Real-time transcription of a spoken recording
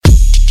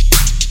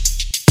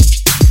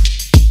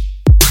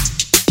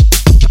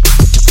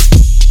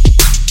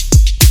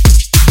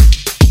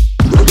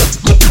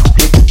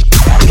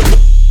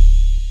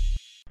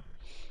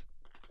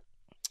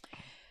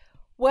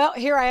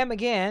here I am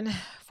again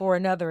for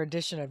another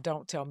edition of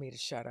Don't Tell Me to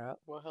Shut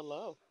Up. Well,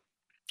 hello.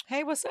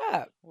 Hey, what's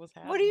up? What's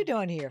What are you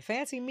happening? doing here?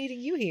 Fancy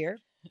meeting you here.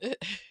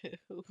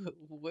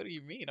 What do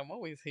you mean? I'm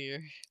always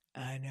here.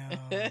 I know.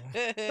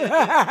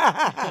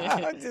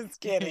 I'm just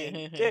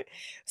kidding.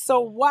 So,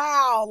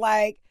 wow,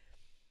 like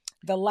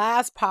the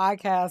last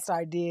podcast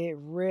I did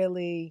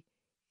really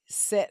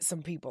set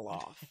some people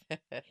off.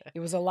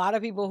 It was a lot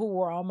of people who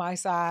were on my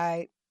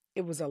side,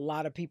 it was a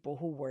lot of people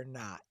who were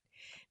not.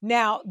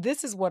 Now,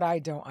 this is what I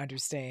don't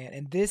understand,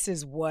 and this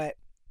is what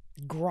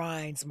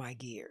grinds my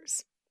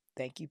gears.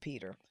 Thank you,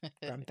 Peter,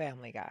 from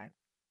Family Guy.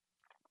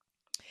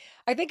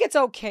 I think it's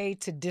okay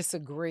to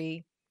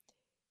disagree,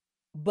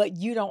 but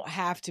you don't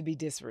have to be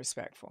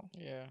disrespectful.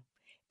 Yeah.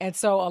 And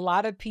so a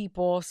lot of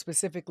people,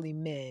 specifically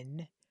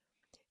men,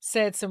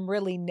 said some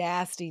really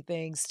nasty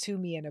things to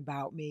me and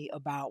about me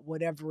about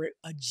whatever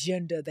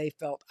agenda they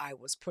felt I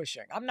was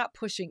pushing. I'm not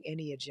pushing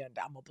any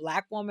agenda. I'm a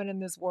Black woman in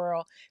this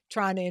world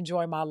trying to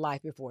enjoy my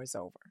life before it's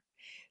over.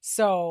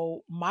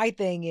 So my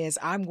thing is,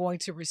 I'm going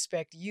to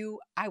respect you.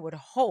 I would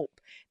hope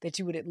that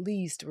you would at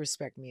least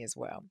respect me as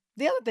well.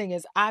 The other thing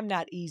is, I'm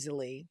not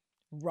easily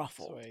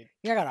ruffled. Sweet.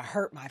 You're not going to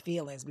hurt my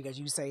feelings because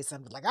you say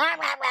something like, ah,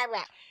 rah, rah,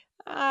 rah.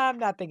 I'm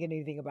not thinking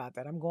anything about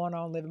that. I'm going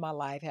on living my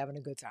life, having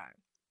a good time.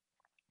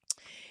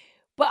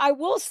 But I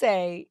will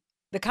say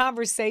the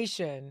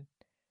conversation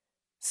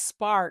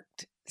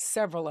sparked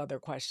several other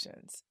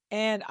questions.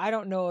 And I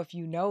don't know if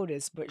you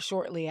noticed, but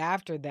shortly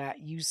after that,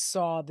 you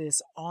saw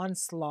this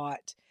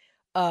onslaught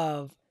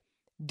of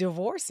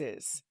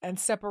divorces and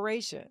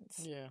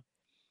separations. Yeah.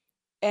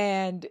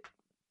 And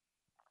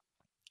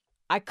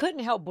I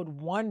couldn't help but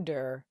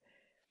wonder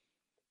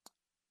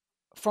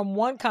from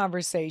one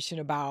conversation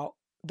about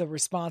the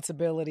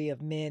responsibility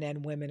of men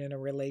and women in a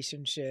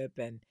relationship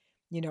and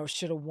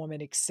should a woman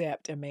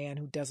accept a man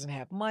who doesn't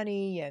have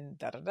money and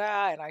da da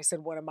da. And I said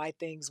one of my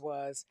things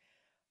was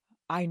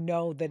I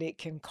know that it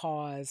can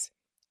cause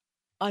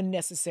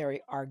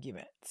unnecessary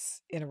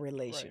arguments in a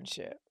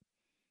relationship.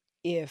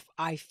 If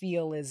I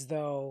feel as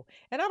though,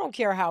 and I don't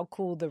care how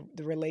cool the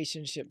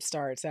relationship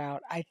starts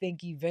out, I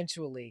think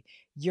eventually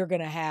you're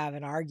going to have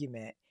an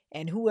argument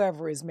and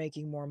whoever is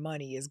making more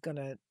money is going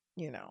to,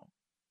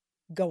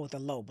 go with a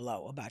low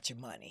blow about your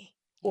money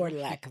or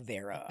lack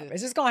thereof.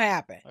 It's just going to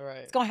happen. All right.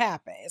 It's going to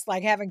happen. It's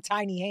like having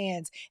tiny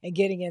hands and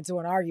getting into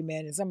an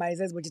argument and somebody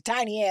says, with your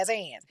tiny ass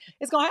hands.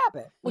 It's going to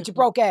happen with your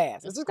broke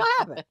ass. It's just going to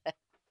happen.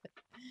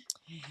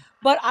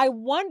 But I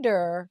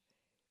wonder,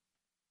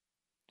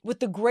 with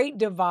the great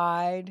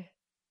divide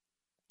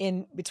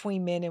in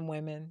between men and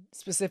women,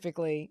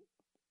 specifically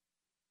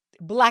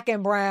Black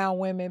and brown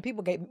women,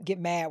 people get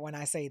mad when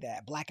I say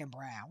that, Black and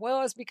brown.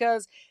 Well, it's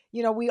because,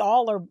 we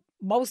all are,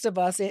 most of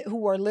us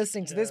who are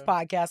listening to this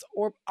podcast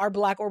or are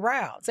Black or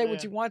brown. Say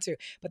what you want to.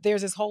 But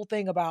there's this whole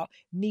thing about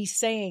me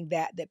saying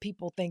that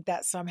people think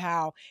that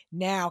somehow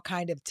now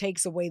kind of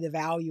takes away the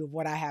value of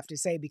what I have to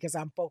say because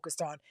I'm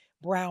focused on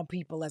brown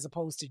people as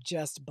opposed to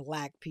just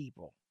Black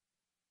people.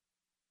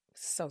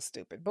 So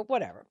stupid, but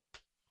whatever.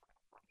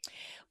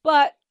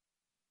 But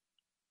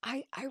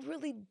I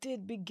really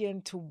did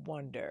begin to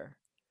wonder,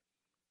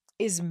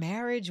 is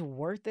marriage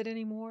worth it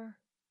anymore?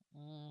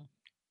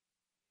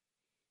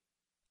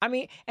 I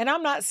mean, and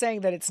I'm not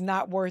saying that it's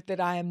not worth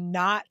it. I am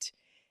not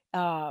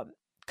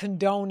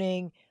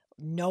condoning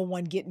no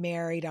one get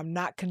married. I'm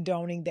not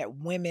condoning that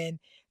women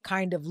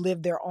kind of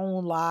live their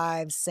own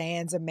lives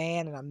sans a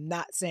man. And I'm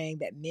not saying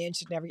that men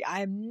should never.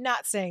 I am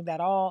not saying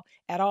that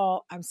at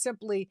all. I'm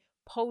simply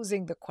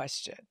posing the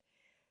question.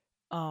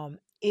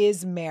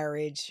 Is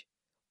marriage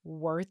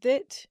worth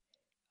it?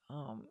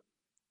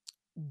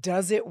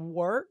 Does it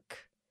work?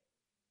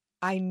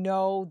 I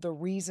know the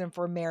reason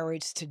for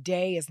marriage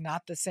today is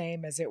not the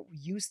same as it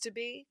used to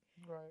be.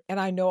 Right. And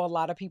I know a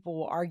lot of people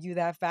will argue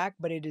that fact,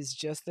 but it is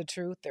just the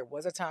truth. There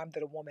was a time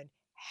that a woman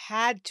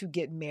had to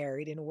get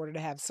married in order to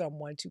have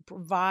someone to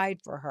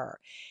provide for her.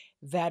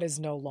 That is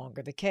no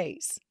longer the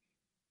case.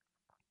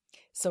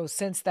 So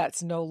since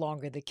that's no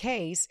longer the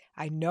case,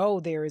 I know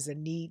there is a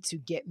need to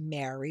get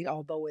married,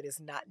 although it is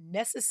not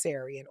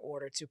necessary in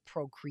order to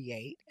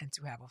procreate and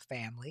to have a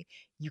family.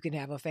 You can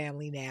have a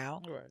family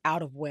now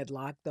out of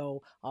wedlock,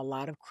 though a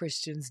lot of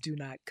Christians do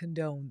not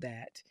condone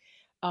that.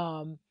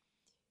 I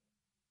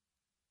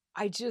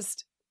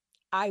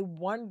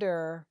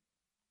wonder,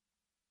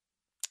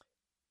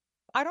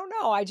 I don't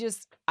know.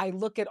 I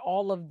look at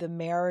all of the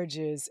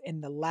marriages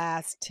in the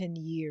last 10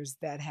 years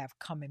that have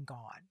come and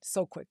gone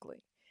so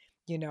quickly.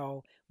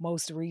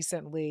 Most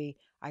recently,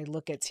 I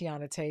look at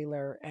Tiana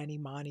Taylor and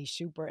Imani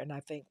Shupert and I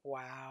think,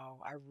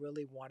 wow, I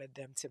really wanted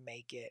them to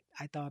make it.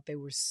 I thought they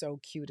were so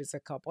cute as a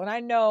couple. And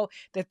I know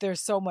that there's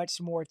so much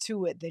more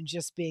to it than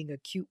just being a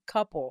cute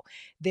couple.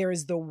 There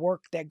is the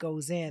work that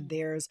goes in.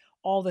 There's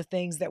all the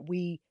things that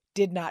we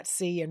did not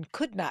see and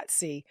could not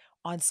see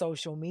on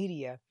social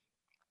media.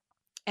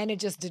 And it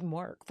just didn't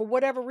work for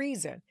whatever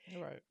reason.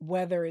 Right.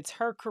 Whether it's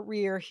her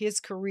career, his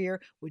career,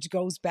 which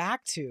goes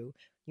back to,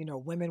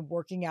 women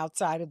working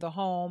outside of the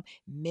home,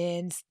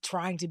 men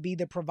trying to be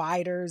the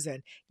providers.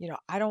 And,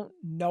 I don't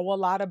know a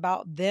lot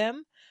about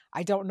them.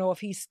 I don't know if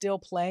he's still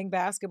playing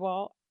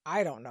basketball.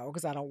 I don't know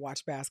because I don't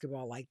watch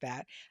basketball like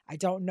that. I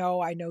don't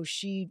know. I know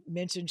she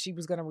mentioned she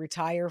was going to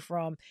retire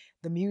from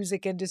the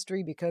music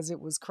industry because it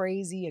was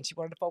crazy and she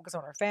wanted to focus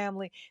on her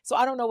family. So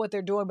I don't know what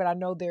they're doing, but I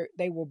know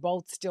they were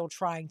both still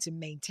trying to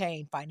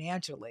maintain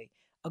financially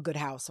a good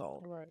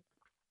household, Right.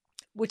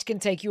 which can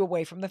take you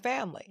away from the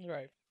family.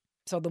 Right.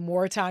 So the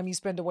more time you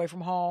spend away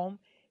from home,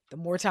 the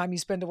more time you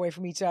spend away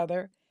from each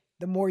other,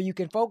 the more you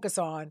can focus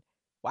on,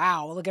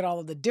 wow, look at all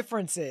of the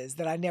differences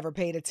that I never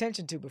paid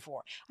attention to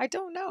before. I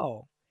don't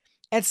know.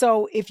 And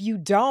so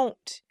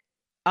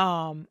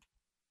um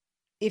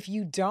if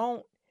you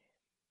don't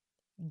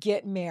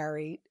get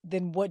married,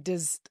 then what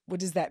does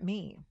that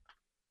mean?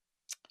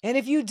 And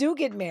if you do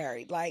get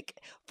married, like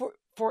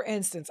for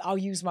instance, I'll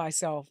use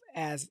myself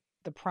as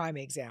the prime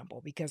example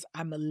because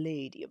I'm a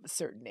lady of a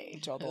certain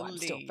age, although I'm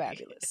still Lee.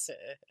 fabulous.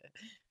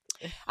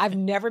 I've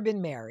never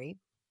been married.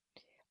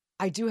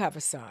 I do have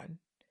a son,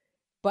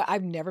 but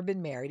I've never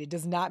been married. It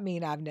does not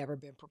mean I've never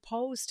been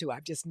proposed to.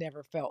 I've just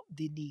never felt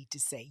the need to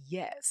say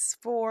yes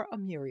for a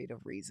myriad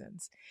of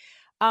reasons.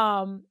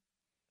 Um,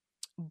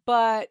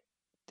 but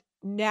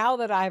now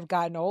that I've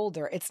gotten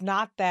older, it's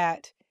not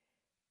that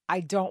I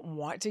don't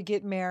want to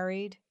get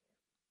married.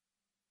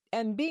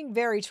 And being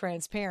very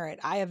transparent,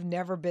 I have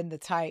never been the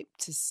type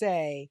to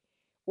say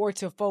or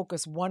to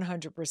focus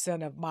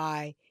 100% of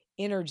my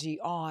energy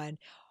on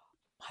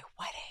my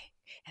wedding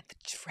and the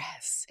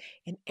dress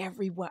and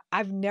everyone.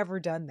 I've never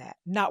done that.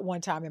 Not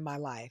one time in my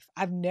life.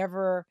 I've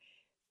never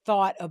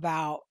thought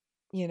about,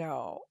 you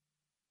know,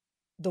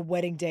 the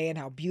wedding day and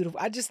how beautiful.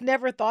 I just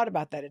never thought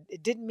about that.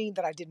 It didn't mean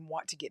that I didn't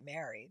want to get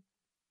married,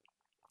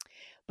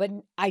 but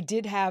I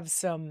did have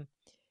some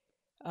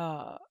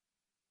uh,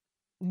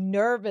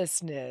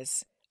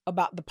 nervousness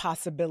about the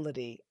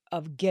possibility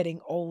of getting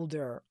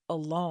older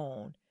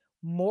alone,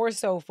 more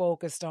so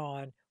focused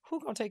on who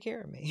gonna take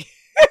care of me,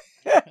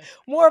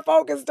 more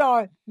focused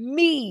on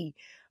me,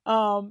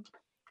 um,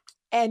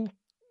 and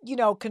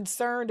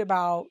concerned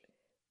about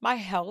my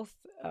health,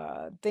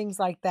 things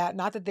like that.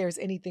 Not that there's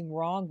anything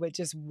wrong, but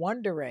just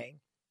wondering,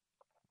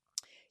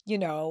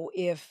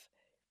 if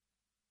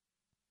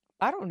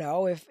I don't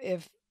know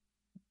if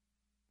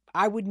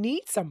I would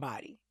need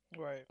somebody.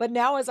 Right. But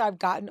now as I've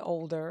gotten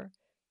older,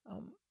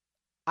 um,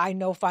 I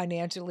know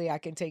financially I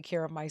can take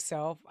care of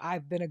myself.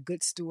 I've been a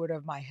good steward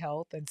of my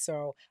health. And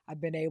so I've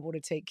been able to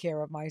take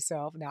care of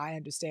myself. Now, I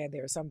understand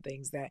there are some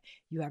things that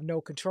you have no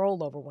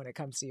control over when it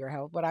comes to your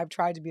health, but I've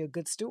tried to be a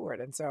good steward.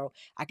 And so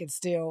I can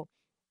still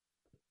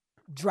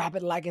drop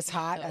it like it's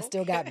hot. I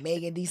still got Okay.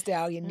 Megan Thee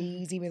Stallion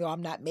knees, even though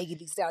I'm not Megan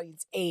Thee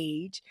Stallion's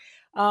age.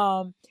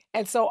 Um,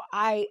 and so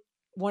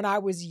when I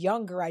was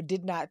younger, I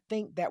did not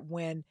think that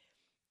when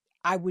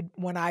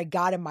I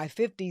got in my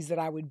 50s that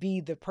I would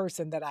be the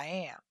person that I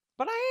am.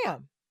 But I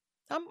am.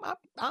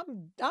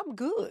 I'm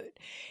good.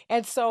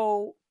 And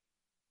so,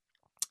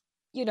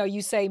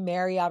 you say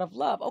marry out of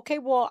love. Okay,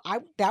 well, I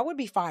that would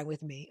be fine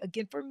with me.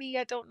 Again, for me,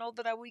 I don't know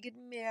that I would get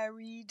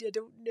married. I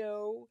don't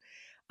know.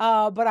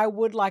 But I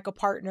would like a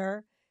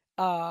partner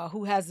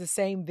who has the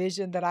same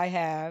vision that I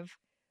have,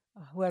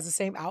 who has the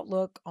same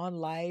outlook on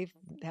life,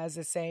 has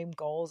the same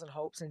goals and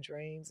hopes and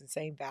dreams and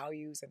same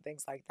values and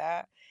things like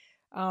that.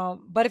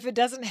 But if it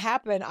doesn't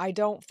happen, I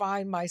don't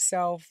find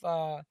myself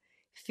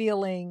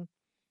feeling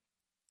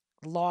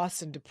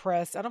lost and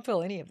depressed. I don't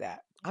feel any of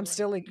that. I'm Right.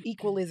 still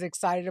equally as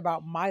excited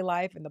about my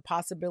life and the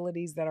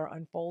possibilities that are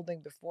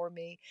unfolding before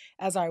me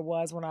as I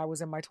was when I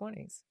was in my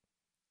 20s.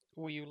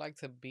 Would you like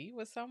to be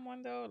with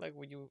someone though? Like,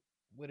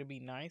 would it be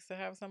nice to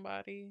have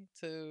somebody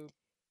In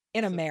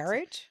a to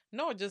marriage?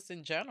 no, just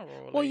in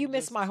general, Well, you like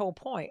missed my just whole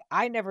point.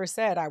 I never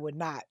said I would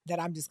not, that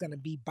I'm just going to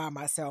be by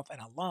myself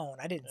and alone.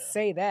 I didn't yeah.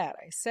 say that.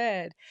 I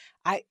said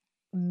I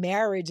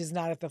marriage is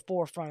not at the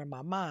forefront of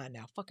my mind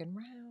now. Fucking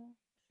round.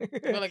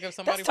 Well, like if That's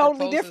somebody totally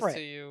proposes to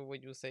different. you,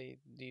 would you say?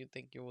 Do you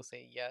think you will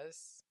say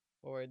yes,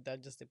 or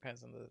that just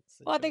depends on the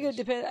Well, I think it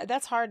situation? depends.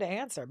 That's hard to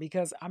answer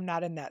because I'm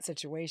not in that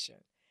situation.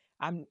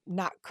 I'm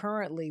not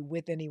currently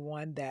with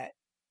anyone that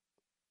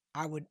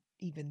I would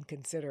even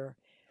consider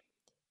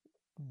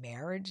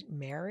marriage.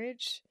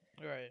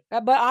 Right.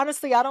 But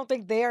honestly, I don't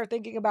think they are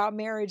thinking about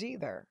marriage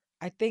either.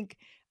 I think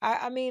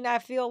I mean, I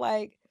feel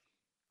like,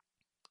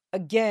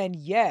 again,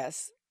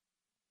 yes,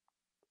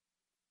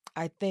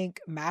 I think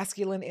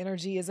masculine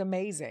energy is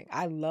amazing.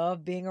 I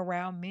love being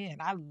around men.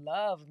 I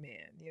love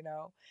men.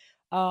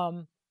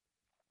 Um,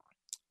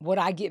 would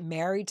I get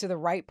married to the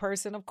right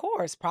person? Of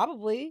course,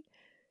 probably.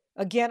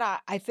 Again,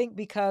 I think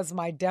because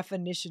my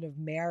definition of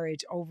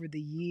marriage over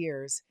the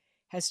years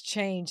has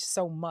changed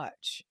so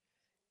much.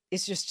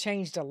 It's just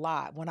changed a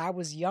lot. When I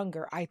was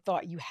younger, I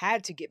thought you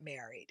had to get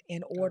married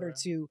in order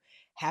Okay. to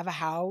have a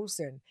house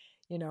and,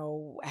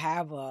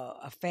 have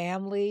a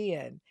family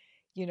and,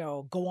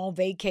 go on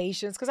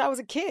vacations because I was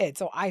a kid.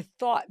 So I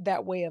thought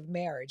that way of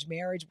marriage.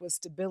 Marriage was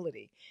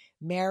stability.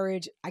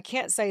 Marriage, I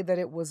can't say that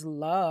it was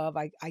love.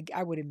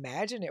 I would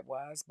imagine it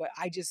was, but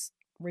I just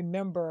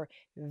remember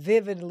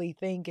vividly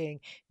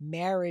thinking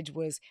marriage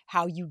was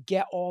how you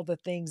get all the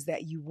things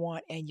that you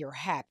want and you're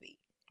happy.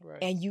 Right.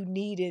 and you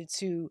needed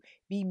to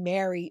be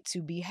married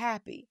to be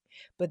happy.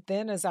 But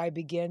then as I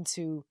began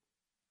to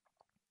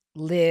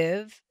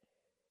live,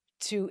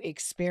 to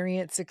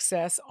experience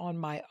success on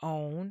my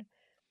own,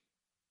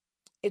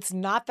 it's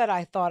not that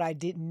I thought I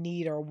didn't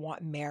need or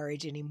want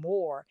marriage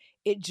anymore.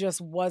 It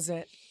just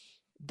wasn't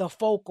the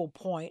focal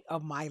point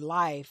of my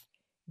life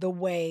the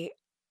way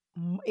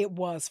it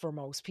was for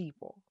most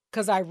people.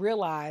 Because I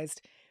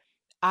realized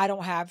I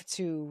don't have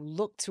to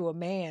look to a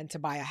man to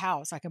buy a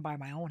house. I can buy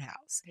my own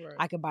house. Right.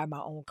 I can buy my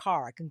own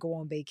car. I can go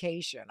on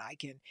vacation. I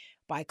can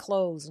buy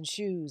clothes and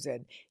shoes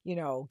and,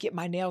 get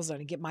my nails done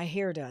and get my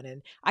hair done.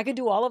 And I can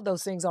do all of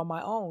those things on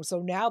my own. So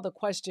now the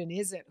question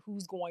isn't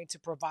who's going to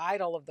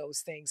provide all of those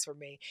things for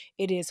me.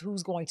 It is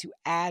who's going to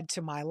add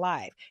to my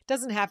life. It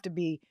doesn't have to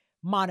be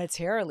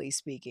monetarily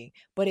speaking,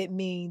 but it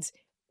means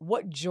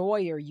what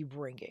joy are you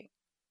bringing?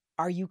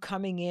 Are you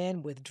coming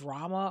in with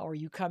drama? Or are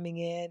you coming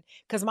in?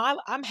 Because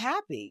I'm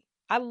happy.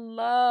 I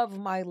love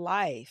my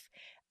life.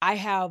 I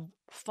have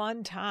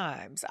fun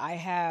times.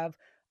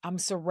 I'm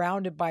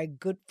surrounded by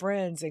good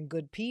friends and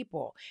good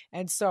people.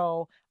 And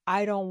so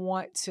I don't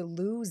want to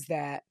lose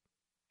that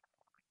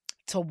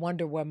to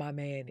wonder where my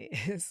man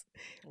is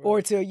or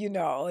Right.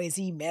 to, is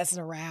he messing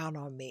around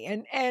on me?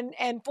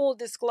 And full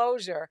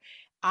disclosure,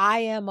 I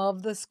am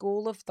of the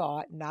school of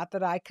thought, not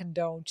that I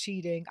condone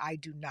cheating, I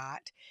do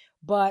not,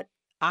 but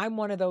I'm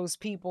one of those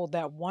people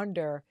that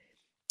wonder,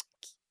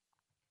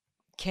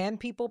 can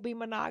people be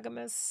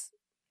monogamous?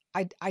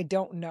 I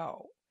don't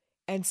know.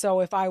 And so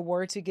if I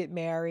were to get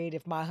married,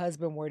 if my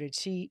husband were to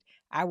cheat,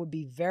 I would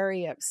be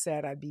very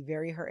upset. I'd be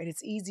very hurt. And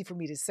it's easy for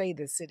me to say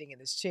this sitting in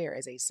this chair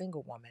as a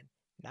single woman,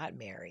 not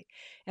married.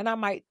 And I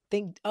might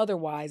think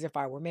otherwise if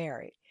I were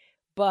married.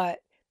 But,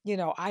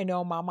 I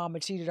know my mama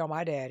cheated on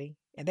my daddy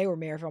and they were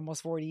married for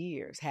almost 40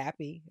 years.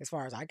 Happy, as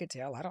far as I could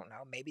tell. I don't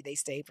know. Maybe they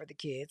stayed for the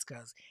kids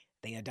because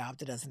they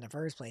adopted us in the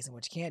first place. And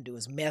what you can't do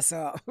is mess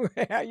up.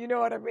 You know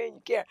what I mean?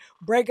 You can't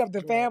break up the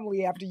Right.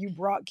 family after you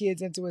brought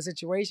kids into a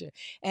situation.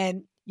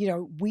 And,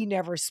 we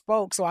never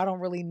spoke. So I don't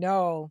really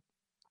know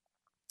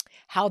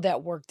how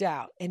that worked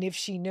out. And if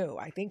she knew,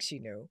 I think she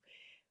knew.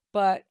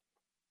 But,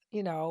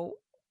 you know,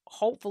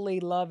 hopefully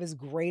love is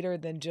greater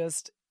than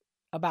just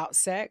about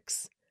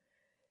sex.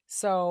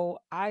 So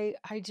I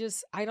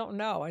don't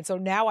know. And so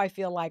now I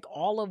feel like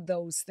all of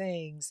those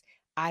things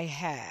I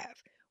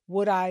have.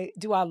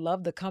 Do I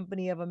love the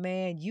company of a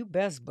man? You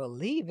best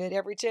believe it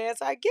every chance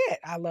I get.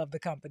 I love the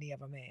company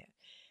of a man.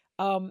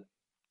 Um,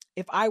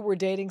 if I were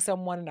dating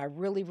someone and I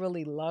really,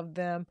 really loved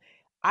them,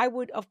 I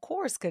would, of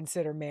course,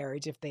 consider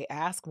marriage if they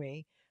ask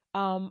me.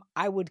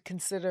 I would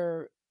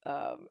consider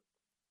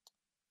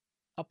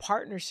a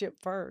partnership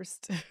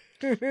first.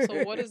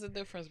 So, what is the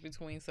difference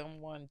between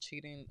someone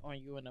cheating on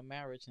you in a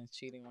marriage and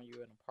cheating on you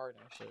in a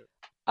partnership?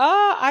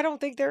 I don't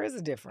think there is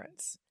a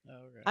difference.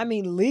 Okay. I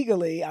mean,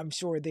 legally, I'm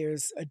sure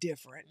there's a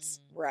difference,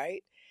 Mm.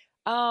 right?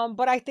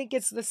 But I think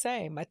it's the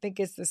same. I think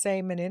it's the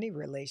same in any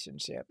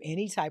relationship,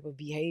 any type of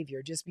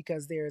behavior, just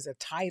because there's a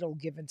title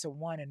given to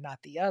one and not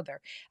the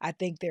other. I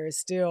think there is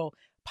still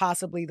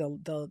possibly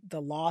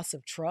the loss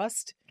of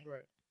trust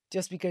Right.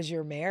 just because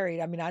you're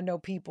married. I mean, I know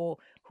people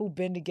who've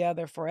been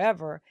together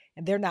forever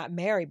and they're not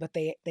married, but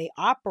they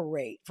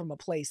operate from a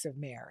place of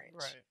marriage.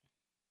 Right.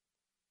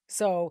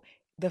 So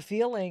the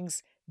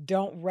feelings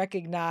don't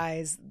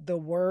recognize the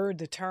word,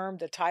 the term,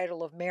 the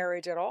title of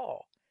marriage at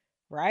all,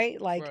 right?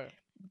 Like Right.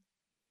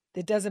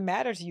 it doesn't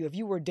matter to you if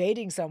you were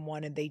dating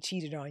someone and they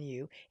cheated on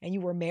you and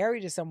you were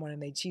married to someone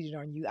and they cheated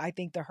on you. I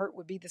think the hurt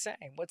would be the same.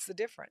 What's the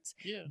difference?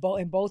 Yeah.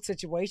 In both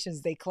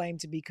situations, they claim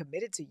to be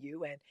committed to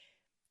you and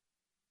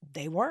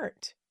they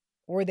weren't,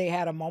 or they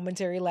had a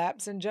momentary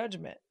lapse in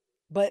judgment.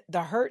 But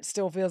the hurt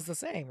still feels the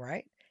same,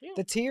 right? Yeah.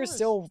 The Of tears course.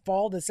 still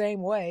fall the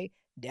same way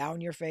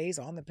down your face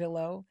on the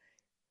pillow.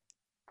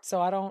 So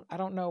I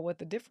don't know what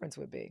the difference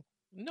would be.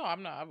 No,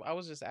 I'm not. I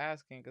was just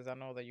asking because I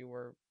know that you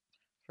were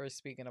first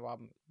speaking about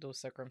those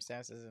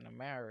circumstances in a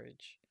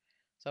marriage.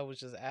 So I was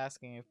just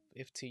asking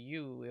if to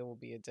you it will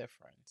be a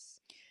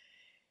difference.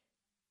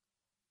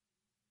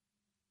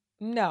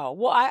 No.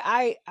 Well,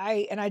 I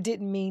and I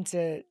didn't mean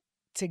to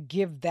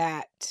give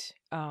that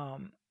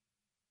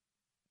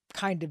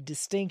kind of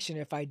distinction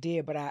if I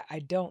did, but I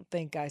don't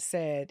think I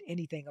said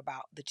anything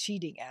about the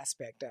cheating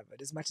aspect of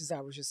it as much as I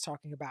was just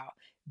talking about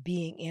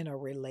being in a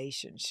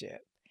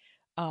relationship.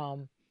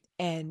 Um,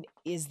 and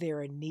is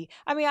there a need?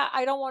 I mean,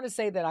 I don't want to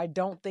say that I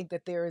don't think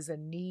that there is a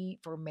need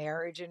for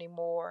marriage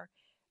anymore.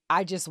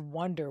 I just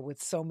wonder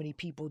with so many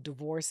people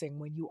divorcing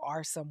when you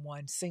are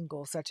someone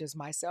single, such as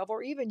myself,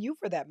 or even you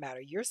for that matter,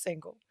 you're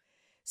single.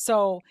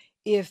 So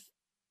if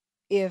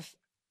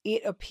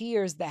it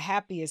appears the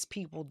happiest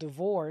people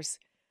divorce,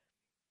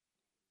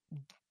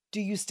 do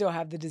you still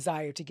have the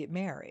desire to get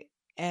married?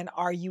 And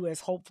are you as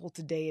hopeful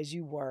today as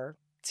you were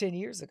 10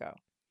 years ago?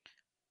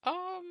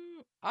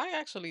 I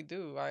actually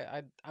do.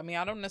 I mean,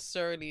 I don't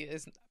necessarily.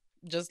 It's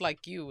just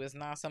like you. It's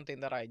not something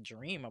that I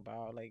dream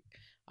about. Like,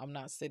 I'm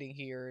not sitting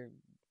here.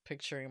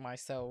 picturing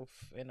myself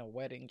in a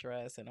wedding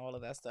dress and all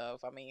of that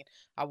stuff. I mean,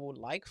 I would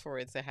like for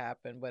it to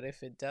happen, but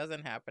if it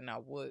doesn't happen, I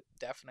would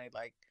definitely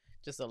like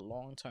just a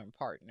long-term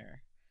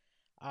partner.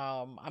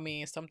 I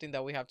mean, it's something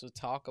that we have to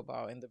talk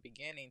about in the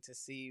beginning to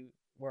see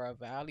where our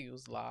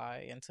values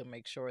lie and to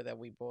make sure that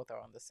we both are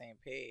on the same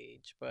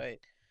page. But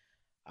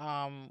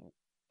um,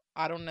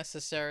 I don't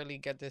necessarily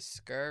get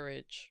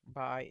discouraged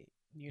by,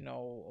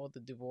 all the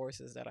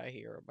divorces that I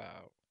hear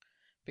about,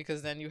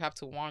 because then you have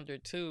to wonder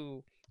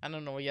too. I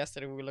don't know,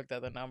 yesterday we looked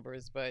at the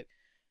numbers, but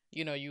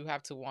you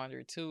have to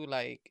wonder too,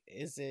 like,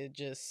 is it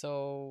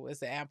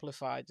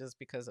amplified just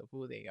because of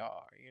who they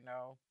are,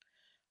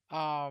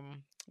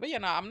 but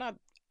no, I'm not.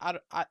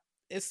 I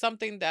it's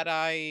something that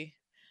I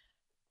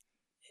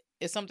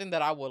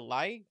would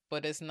like,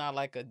 but it's not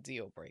like a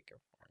deal breaker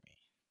for me.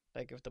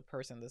 Like, if the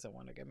person doesn't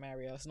want to get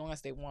married, as long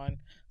as they want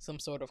some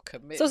sort of So it's the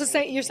commitment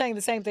same. with You're me. saying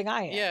the same thing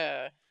I am.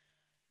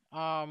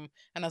 Yeah.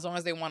 And as long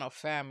as they want a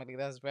family,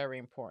 that's very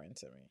important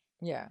to me.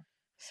 Yeah.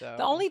 So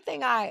The only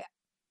thing I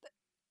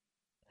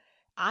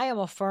am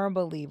a firm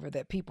believer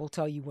that people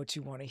tell you what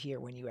you want to hear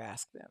when you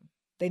ask them.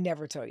 They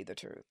never tell you the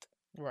truth.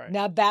 right.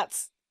 Now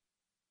that's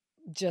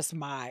just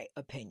my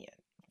opinion.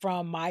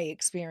 From my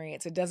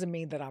experience, it doesn't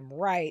mean that I'm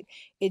right.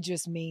 It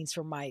just means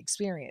from my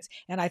experience.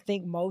 And I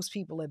think most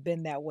people have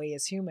been that way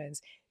as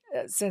humans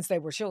since they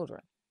were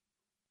children.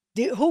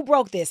 Who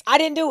broke this? I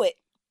didn't do it.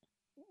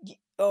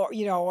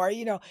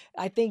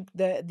 I think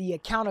the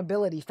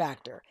accountability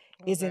factor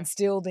is Okay.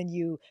 instilled in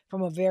you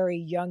from a very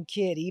young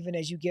kid. Even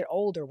as you get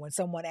older, when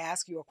someone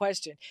asks you a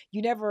question,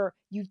 you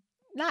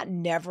not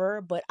never,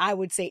 but I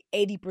would say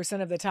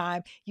 80% of the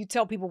time, you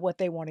tell people what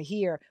they want to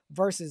hear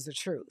versus the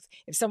truth.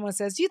 If someone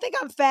says, "Do you think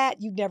I'm fat?"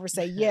 You never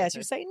say yes.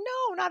 You say,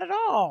 "No, not at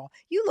all.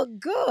 You look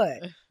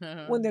good."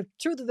 When the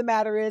truth of the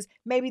matter is,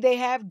 maybe they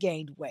have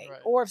gained weight.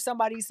 Right. Or if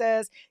somebody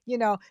says,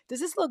 "Does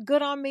this look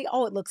good on me?"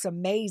 "Oh, it looks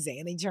amazing."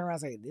 And then you turn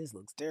around and say, "This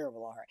looks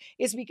terrible on her."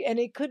 And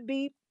it could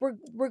be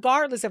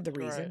regardless of the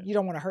reason. Right. You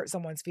don't want to hurt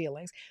someone's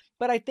feelings.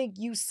 But I think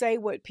you say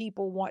what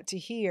people want to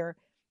hear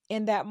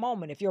in that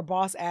moment. If your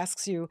boss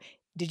asks you,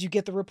 "Did you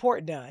get the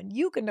report done?"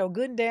 You can know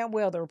good and damn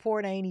well the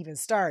report ain't even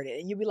started.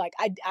 And you'll be like,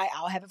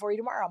 I'll have it for you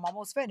tomorrow. I'm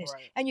almost finished.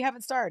 Right. And you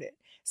haven't started.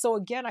 So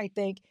again, I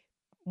think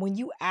when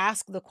you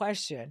ask the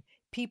question,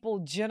 people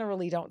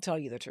generally don't tell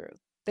you the truth.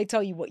 They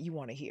tell you what you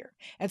want to hear.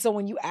 And so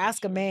when you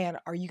ask a man,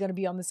 "Are you going to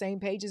be on the same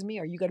page as me?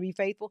 Are you going to be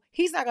faithful?"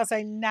 He's not going to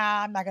say,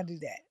 "Nah, I'm not going to do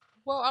that."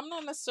 Well, I'm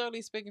not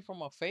necessarily speaking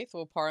from a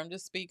faithful part. I'm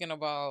just speaking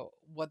about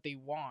what they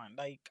want.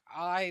 Like,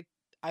 I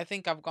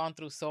think I've gone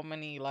through so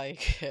many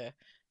like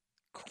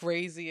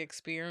crazy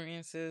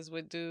experiences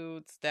with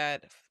dudes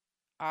that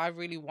I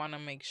really want to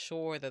make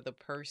sure that the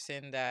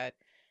person that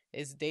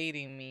is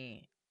dating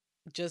me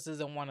just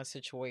doesn't want a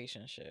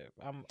situationship.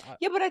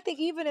 Yeah, but I think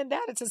even in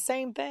that, it's the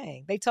same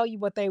thing. They tell you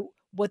what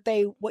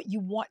you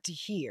want to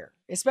hear,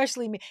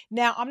 especially me.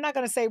 Now, I'm not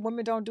going to say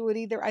women don't do it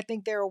either. I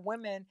think there are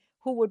women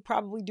who would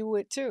probably do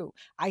it too.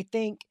 I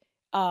think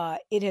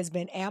it has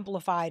been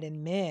amplified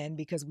in men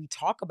because we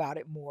talk about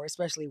it more,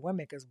 especially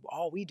women, because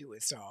all we do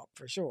is talk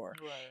for sure.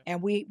 Right.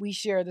 And we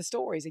share the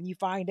stories, and you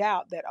find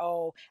out that,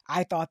 "Oh,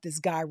 I thought this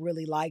guy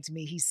really liked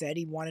me. He said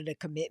he wanted a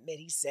commitment.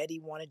 He said he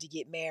wanted to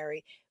get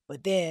married,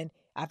 but then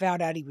I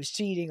found out he was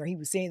cheating or he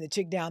was seeing the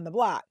chick down the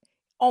block.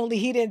 Only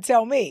he didn't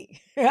tell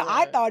me. I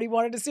Right. thought he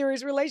wanted a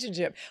serious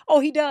relationship." Oh,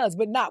 he does,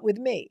 but not with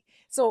me.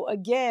 So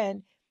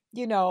again,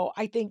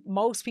 I think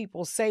most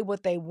people say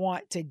what they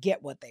want to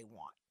get what they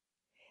want.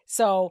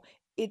 So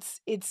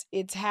it's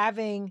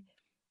having,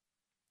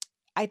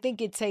 I think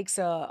it takes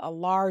a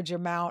large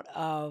amount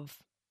of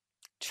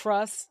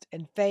trust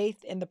and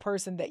faith in the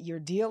person that you're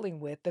dealing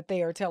with, that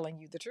they are telling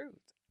you the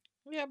truth.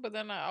 Yeah, but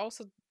then I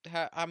also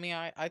I mean,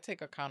 I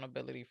take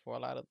accountability for a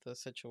lot of the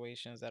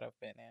situations that I've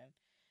been in.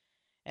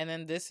 And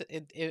then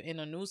in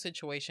a new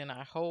situation,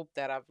 I hope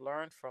that I've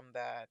learned from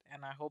that,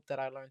 and I hope that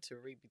I learned to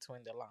read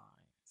between the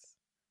lines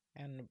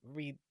and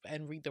read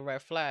the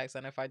red flags.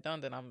 And if I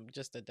don't, then I'm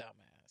just a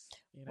dumbass.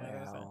 You know what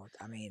I'm saying? Well,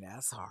 I mean,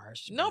 that's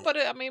harsh. No, but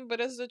I mean, but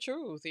it's the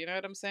truth. You know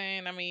what I'm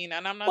saying? I mean,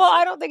 and I'm not. Well,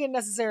 I don't think it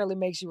necessarily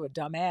makes you a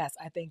dumbass.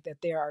 I think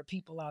that there are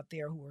people out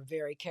there who are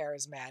very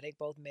charismatic,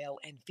 both male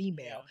and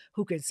female, Yeah.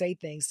 who can say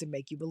things to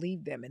make you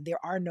believe them. And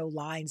there are no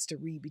lines to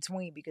read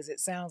between because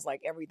it sounds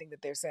like everything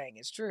that they're saying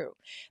is true.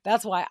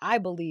 That's why I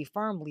believe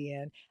firmly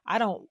in, I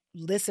don't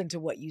listen to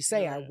what you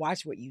say, I Right.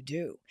 watch what you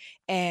do.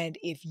 And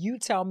if you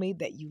tell me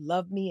that you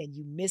love me and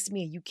you miss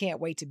me and you can't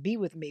wait to be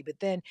with me,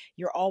 but then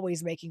you're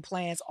always making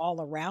plans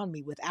all around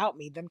me without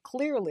me, then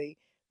clearly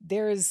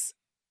there's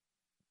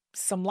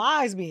some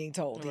lies being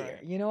told here.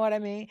 Right. You know what I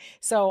mean?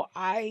 So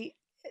I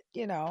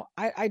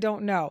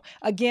don't know.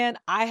 Again,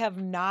 I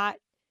have not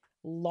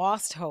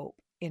lost hope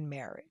in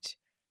marriage.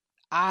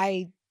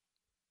 I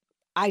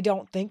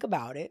don't think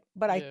about it,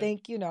 but I Yeah.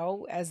 think,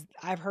 as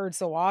I've heard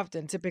so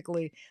often,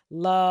 typically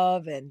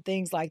love and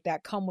things like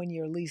that come when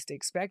you're least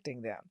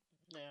expecting them.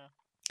 Yeah.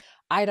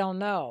 I don't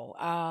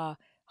know.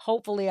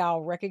 Hopefully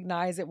I'll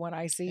recognize it when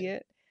I see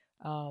it.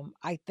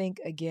 I think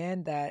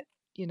again that,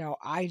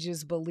 I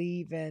just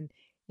believe in,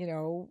 you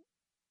know,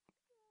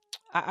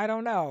 I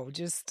don't know.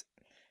 Just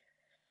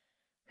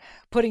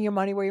putting your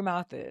money where your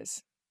mouth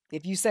is.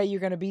 If you say you're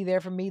going to be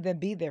there for me, then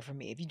be there for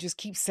me. If you just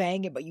keep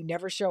saying it, but you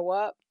never show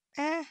up,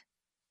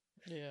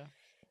 Yeah.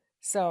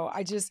 So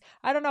I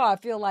don't know. I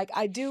feel like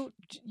I do,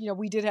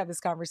 we did have this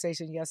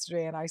conversation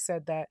yesterday, and I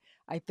said that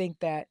I think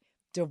that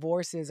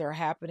divorces are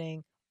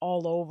happening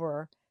all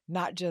over,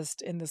 not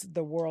just in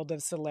the world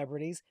of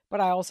celebrities, but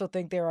I also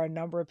think there are a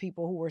number of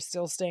people who are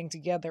still staying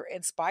together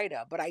in spite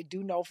of. But I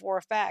do know for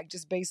a fact,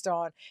 just based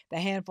on the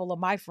handful of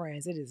my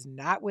friends, it is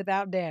not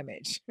without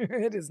damage.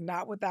 It is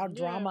not without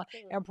Yeah, drama of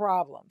course. and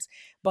problems.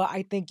 But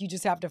I think you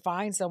just have to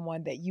find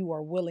someone that you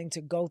are willing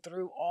to go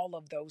through all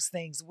of those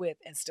things with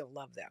and still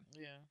love them.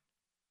 Yeah.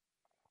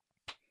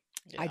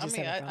 I Yeah, I just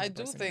mean, haven't found I the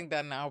do person yet. think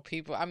that now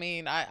people, I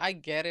mean, I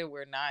get it.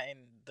 We're not in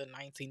the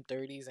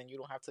 1930s and you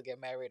don't have to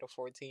get married at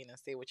 14 and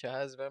stay with your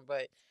husband,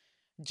 but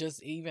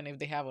just even if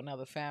they have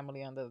another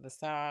family on the other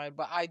side.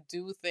 But I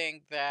do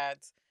think that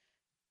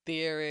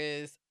there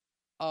is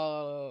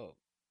a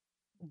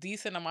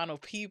decent amount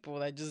of people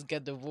that just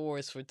get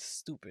divorced for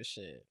stupid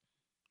shit.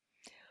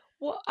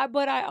 Well,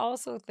 but I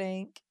also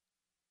think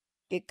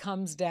it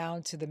comes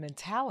down to the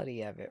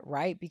mentality of it,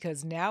 right?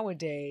 Because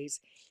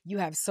nowadays you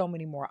have so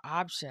many more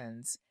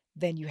options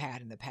than you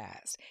had in the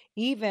past.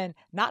 Even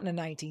not in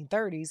the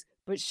 1930s,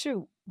 but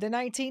shoot, the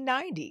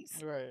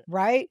 1990s, Right.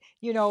 right?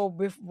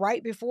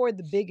 Right before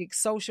the big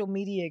social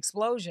media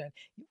explosion,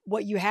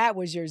 what you had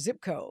was your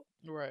zip code.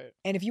 Right.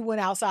 And if you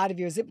went outside of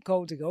your zip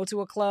code to go to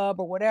a club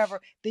or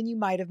whatever, then you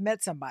might have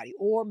met somebody.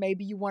 Or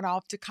maybe you went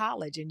off to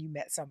college and you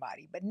met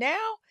somebody. But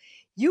now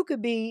you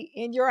could be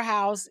in your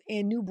house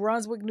in New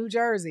Brunswick, New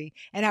Jersey,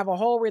 and have a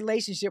whole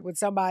relationship with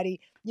somebody,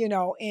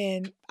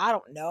 in, I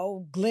don't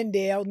know,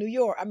 Glendale, New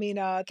York.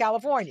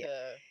 California.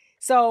 Yeah.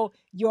 So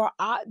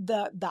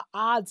the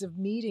odds of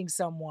meeting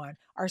someone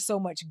are so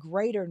much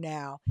greater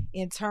now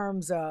in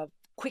terms of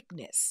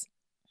quickness.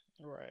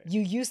 Right. You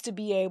used to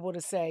be able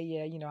to say,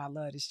 yeah, I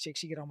love this chick.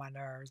 She get on my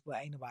nerves, but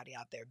ain't nobody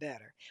out there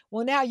better.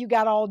 Well, now you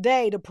got all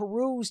day to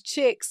peruse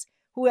chicks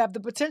who have the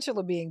potential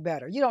of being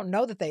better. You don't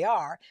know that they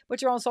are,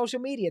 but you're on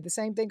social media. The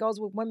same thing goes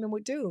with women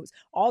with dudes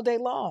all day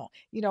long.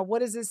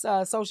 What is this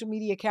social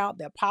media account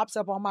that pops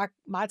up on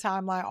my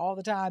timeline all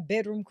the time?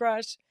 Bedroom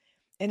Crush.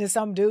 And there's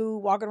some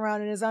dude walking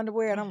around in his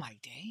underwear, and I'm like,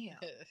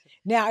 damn.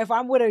 Now, if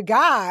I'm with a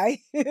guy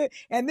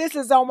and this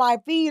is on my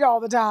feed all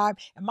the time,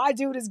 and my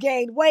dude has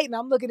gained weight, and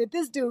I'm looking at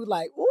this dude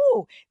like,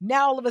 ooh,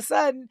 now all of a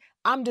sudden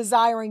I'm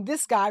desiring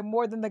this guy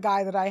more than the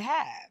guy that I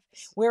have.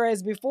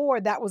 Whereas before,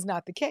 that was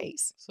not the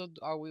case. So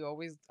are we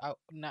always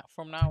not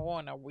from now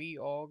on? Are we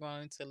all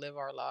going to live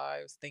our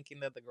lives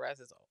thinking that the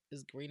grass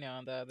is greener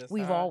on the other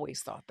We've side?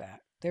 always thought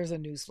that. There's a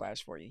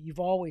newsflash for you. You've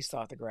always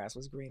thought the grass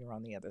was greener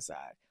on the other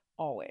side.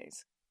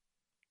 Always.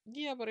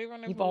 Yeah, but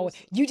even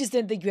if You just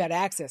didn't think you had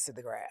access to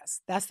the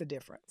grass. That's the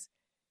difference.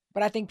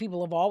 But I think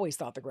people have always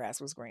thought the grass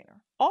was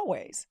greener.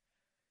 Always.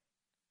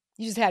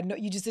 You just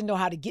didn't know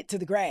how to get to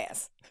the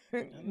grass.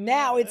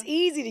 Now it's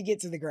easy to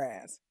get to the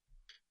grass.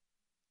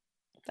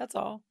 That's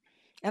all.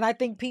 And I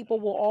think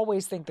people will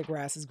always think the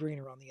grass is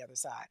greener on the other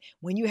side.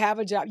 When you have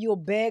a job, you'll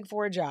beg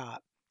for a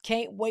job.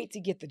 Can't wait to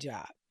get the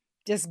job.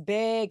 Just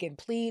beg and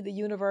plead the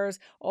universe,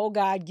 oh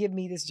God, give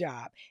me this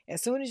job.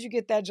 As soon as you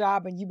get that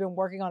job and you've been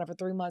working on it for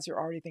 3 months, you're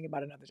already thinking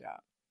about another job.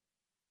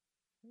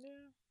 Yeah.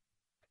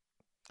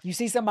 You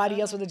see somebody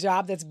else with a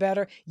job that's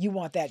better, you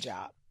want that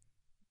job.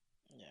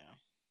 Yeah.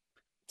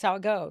 That's how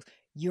it goes.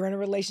 You're in a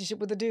relationship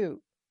with a dude,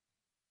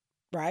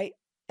 right?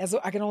 As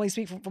I can only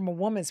speak from a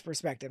woman's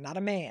perspective, not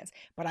a man's.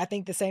 But I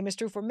think the same is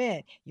true for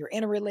men. You're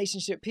in a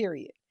relationship,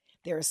 period.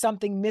 There is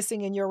something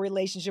missing in your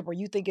relationship or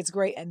you think it's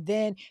great, and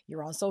then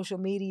you're on social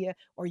media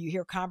or you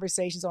hear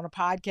conversations on a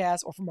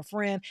podcast or from a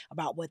friend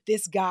about what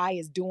this guy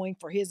is doing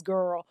for his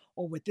girl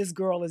or what this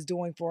girl is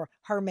doing for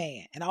her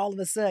man. And all of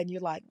a sudden you're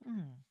like,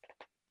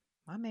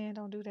 my man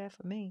don't do that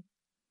for me.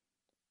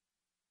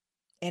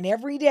 And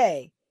every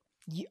day,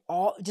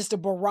 just a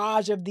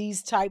barrage of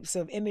these types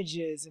of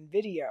images and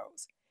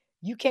videos.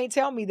 You can't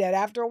tell me that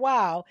after a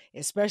while,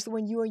 especially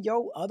when you and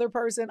your other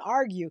person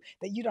argue,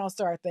 that you don't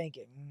start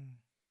thinking,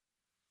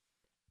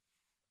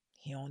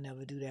 he don't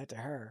never do that to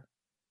her.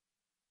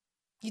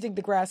 You think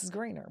the grass is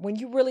greener when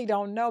you really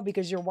don't know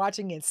because you're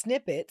watching in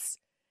snippets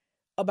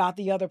about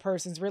the other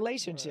person's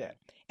relationship.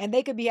 Right. And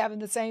they could be having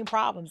the same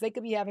problems. They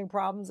could be having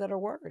problems that are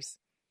worse.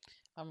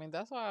 I mean,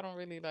 that's why I don't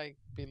really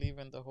believe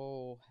in the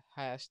whole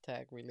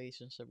hashtag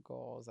relationship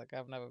goals.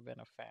 I've never been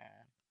a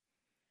fan.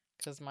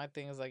 Because my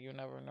thing is you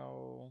never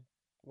know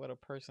what a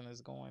person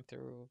is going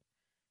through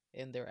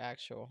in their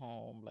actual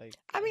home.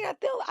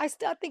 I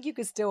still think you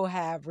could still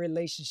have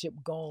relationship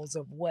goals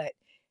of what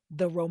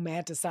the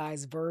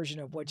romanticized version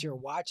of what you're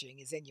watching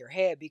is in your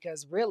head,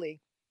 because really,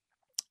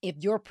 if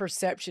your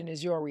perception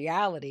is your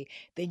reality,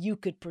 then you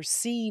could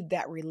perceive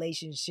that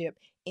relationship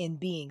in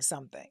being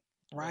something,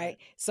 right?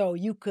 So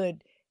you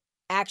could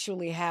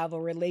actually have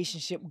a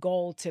relationship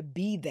goal to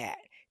be that,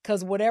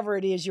 because whatever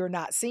it is you're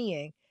not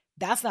seeing,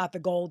 that's not the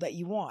goal that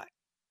you want.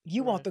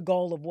 You want Right. the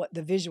goal of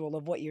the visual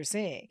of what you're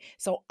seeing.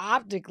 So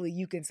optically,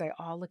 you can say,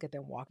 oh, look at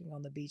them walking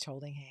on the beach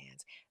holding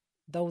hands.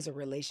 Those are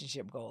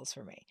relationship goals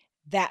for me.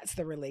 That's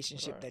the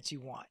relationship Right. that you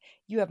want.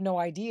 You have no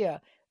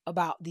idea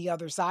about the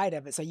other side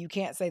of it. So you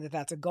can't say that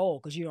that's a goal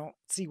because you don't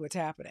see what's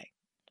happening.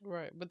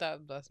 Right. But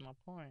that's my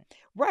point.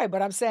 Right.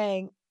 But I'm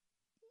saying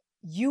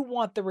you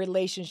want the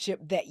relationship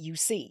that you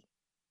see,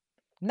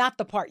 not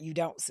the part you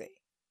don't see.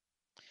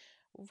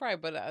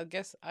 Right, but I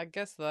guess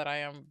that I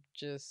am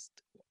just,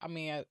 I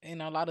mean,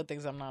 in a lot of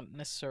things I'm not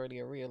necessarily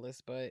a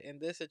realist, but in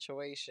this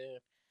situation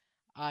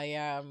I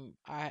am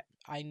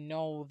I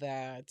know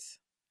that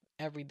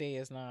every day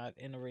is not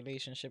in a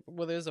relationship,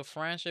 whether it's a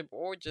friendship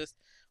or just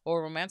or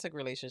a romantic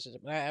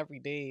relationship. Not every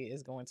day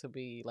is going to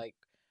be like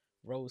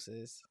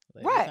roses.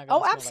 Like it's Right. not Oh,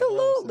 gonna smell like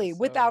absolutely. roses.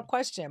 Without So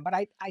question. But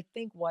I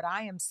think what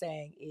I am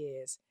saying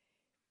is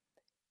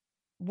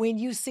when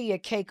you see a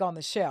cake on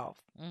the shelf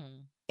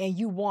mhm. and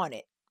you want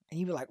it and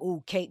you be like,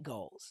 ooh, cake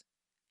goals.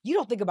 You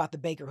don't think about the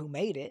baker who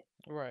made it.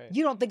 Right.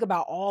 You don't think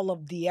about all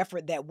of the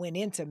effort that went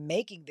into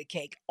making the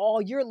cake.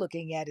 All you're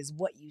looking at is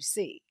what you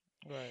see.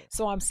 Right.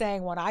 So I'm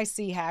saying when I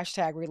see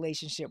hashtag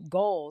relationship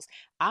goals,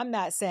 I'm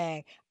not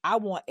saying I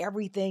want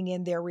everything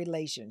in their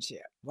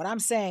relationship. What I'm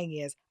saying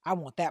is I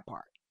want that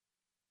part.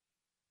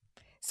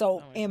 So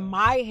That makes in sense.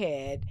 my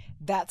head,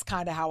 that's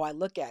kind of how I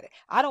look at it.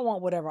 I don't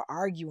want whatever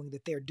arguing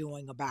that they're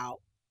doing about,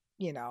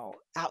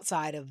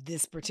 outside of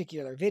this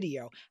particular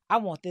video. I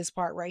want this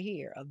part right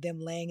here of them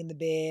laying in the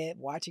bed,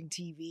 watching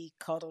TV,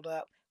 cuddled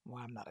up.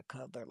 Well, I'm not a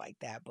cuddler like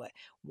that, but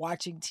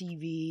watching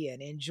TV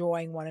and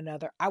enjoying one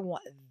another. I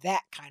want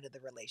that kind of the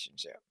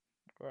relationship,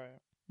 Right.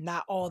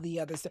 not all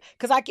the other stuff.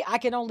 Because I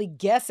can only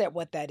guess at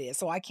what that is.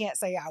 So I can't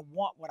say I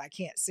want what I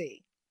can't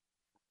see.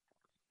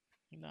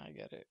 No, I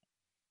get it.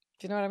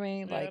 Do you know what I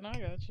mean? Yeah, Like, no, I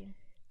got you.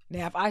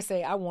 now, if I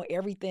say I want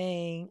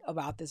everything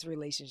about this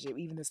relationship,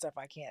 even the stuff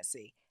I can't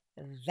see,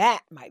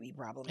 that might be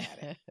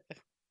problematic.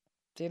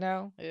 Do you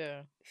know?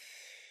 Yeah.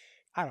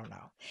 I don't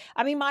know.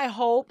 I mean, my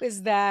hope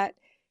is that,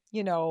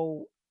 you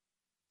know,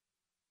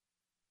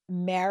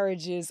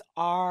 marriages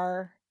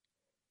are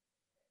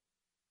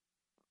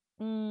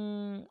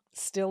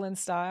still in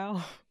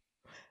style.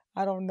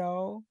 I don't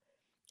know.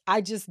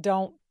 I just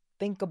don't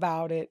think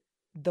about it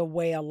the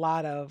way a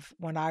lot of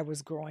when I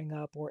was growing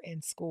up or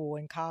in school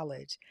in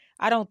college.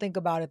 I don't think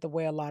about it the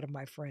way a lot of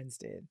my friends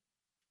did.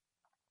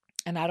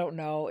 And I don't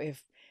know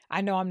if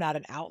I know I'm not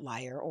an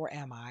outlier, or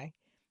am I?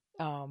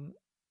 Um,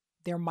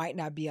 there might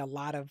not be a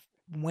lot of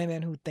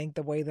women who think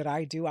the way that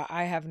I do.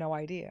 I have no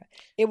idea.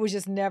 It was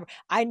just never,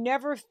 I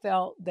never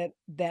felt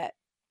that,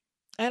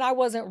 and I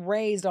wasn't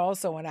raised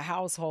also in a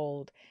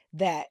household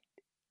that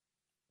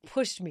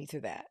pushed me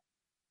to that.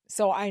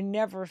 So I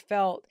never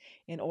felt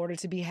in order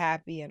to be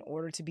happy, in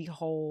order to be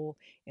whole,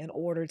 in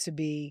order to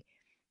be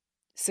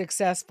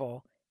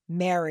successful,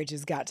 marriage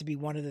has got to be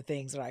one of the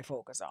things that I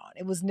focus on.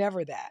 It was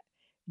never that.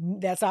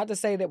 That's not to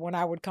say that when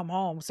I would come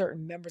home,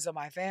 certain members of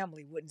my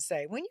family wouldn't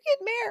say, when you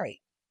get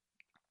married.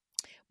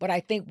 But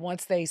I think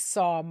once they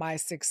saw my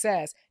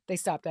success, they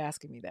stopped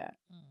asking me that.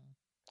 Mm.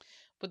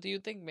 But do you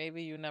think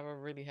maybe you never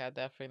really had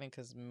that feeling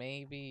because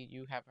maybe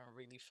you haven't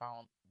really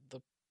found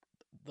the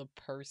the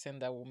person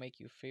that will make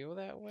you feel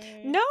that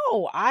way?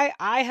 No,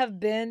 I have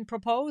been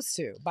proposed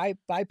to by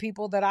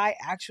people that I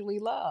actually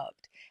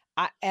loved.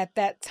 At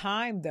that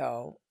time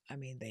though, I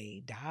mean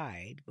they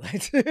died,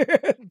 but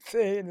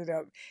they ended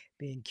up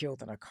being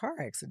killed in a car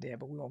accident,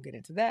 but we won't get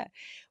into that.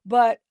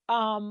 But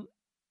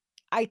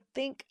I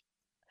think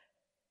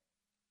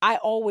I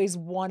always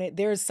wanted,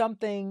 there's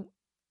something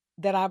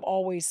that I've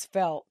always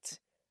felt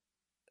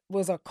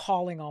was a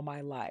calling on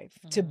my life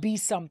to Mhm. be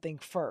something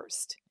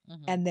first,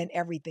 Mhm. and then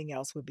everything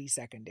else would be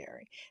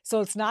secondary. So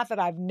it's not that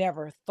I've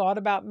never thought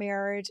about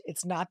marriage.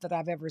 It's not that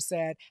I've ever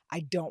said, I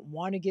don't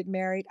want to get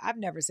married. I've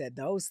never said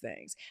those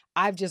things.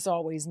 I've just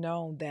always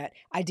known that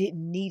I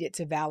didn't need it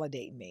to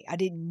validate me. I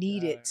didn't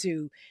need Got it it.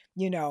 to,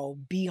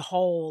 be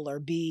whole or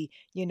be,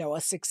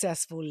 a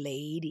successful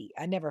lady.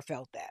 I never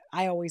felt that.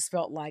 I always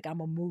felt like I'm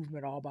a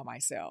movement all by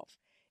myself.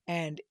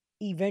 And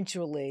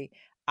eventually,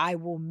 I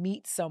will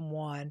meet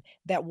someone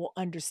that will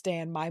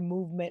understand my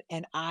movement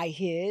and I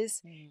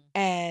his, Mm.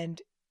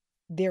 and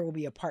there will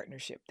be a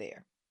partnership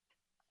there.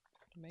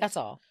 Makes That's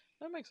all.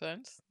 that makes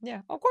sense.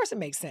 Yeah, of course it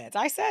makes sense.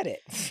 I said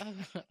it.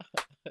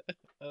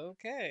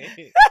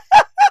 Okay.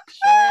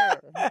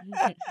 Sure.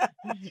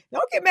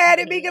 Don't get mad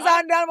at me because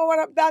I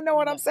know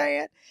what I'm No.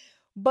 saying.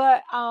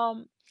 But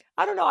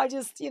I don't know. I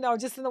just,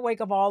 just in the wake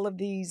of all of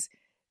these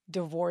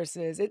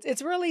divorces,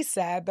 it's really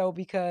sad though,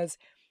 because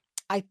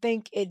I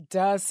think it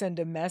does send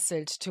a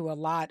message to a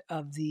lot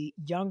of the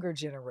younger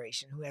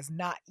generation who has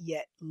not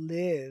yet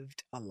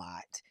lived a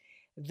lot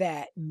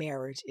that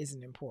marriage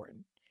isn't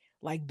important.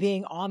 Like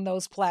being on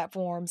those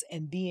platforms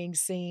and being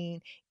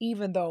seen,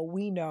 even though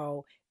we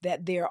know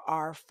that there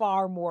are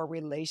far more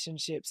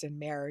relationships and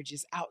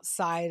marriages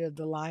outside of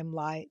the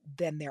limelight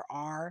than there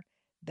are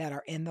that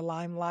are in the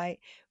limelight,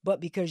 but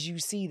because you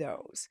see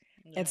those.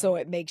 And Yeah. so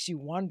it makes you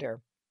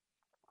wonder,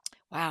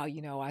 wow,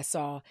 I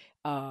saw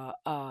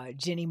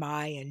Jenny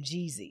Mai and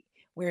Jeezy.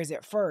 Whereas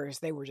at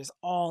first they were just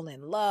all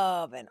in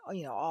love and,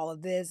 all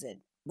of this,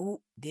 and boop,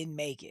 didn't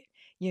make it.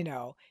 You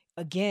know,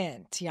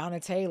 again,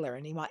 Tiana Taylor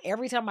and Iman,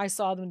 every time I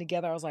saw them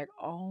together, I was like,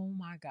 oh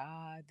my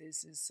God,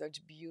 this is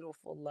such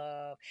beautiful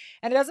love.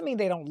 And it doesn't mean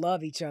they don't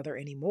love each other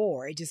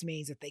anymore. It just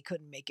means that they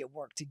couldn't make it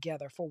work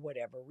together for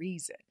whatever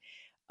reason.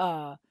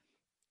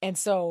 And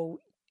so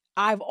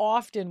I've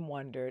often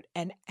wondered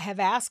and have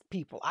asked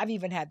people, I've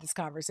even had this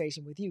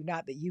conversation with you,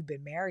 not that you've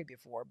been married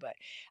before, but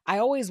I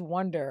always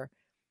wonder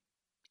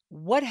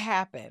what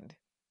happened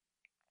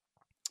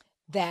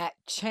that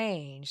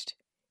changed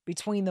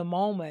between the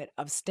moment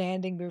of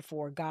standing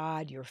before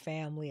God, your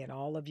family, and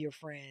all of your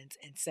friends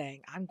and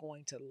saying, I'm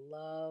going to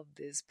love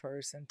this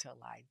person till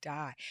I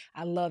die.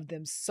 I love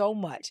them so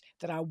much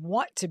that I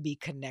want to be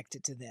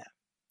connected to them,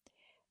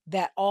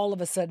 that all of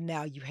a sudden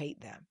now you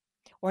hate them.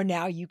 Or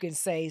now you can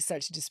say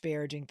such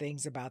disparaging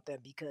things about them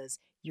because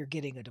you're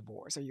getting a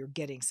divorce or you're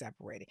getting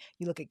separated.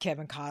 You look at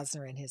Kevin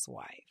Costner and his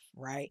wife,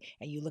 right?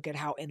 And you look at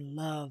how in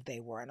love they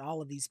were and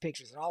all of these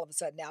pictures, and all of a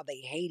sudden now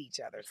they hate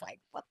each other. It's like,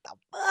 what the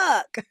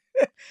fuck?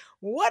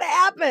 What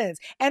happens?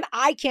 And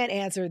I can't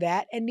answer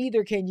that, and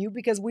neither can you,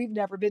 because we've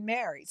never been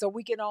married. So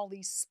we can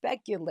only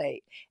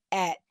speculate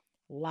at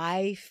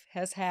life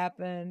has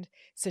happened,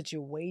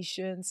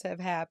 situations have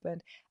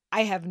happened.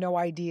 I have no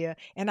idea.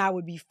 And I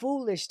would be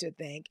foolish to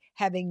think,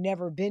 having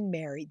never been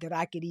married, that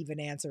I could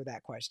even answer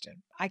that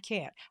question. I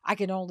can't. I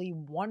can only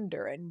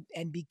wonder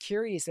and be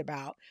curious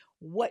about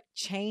what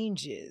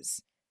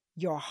changes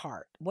your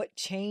heart, what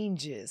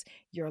changes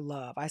your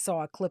love. I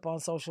saw a clip on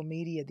social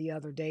media the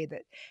other day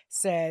that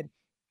said,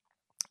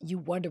 you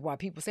wonder why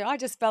people say, oh, I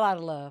just fell out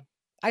of love.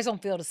 I just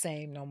don't feel the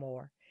same no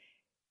more.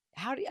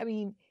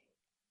 I've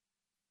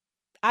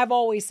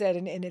always said,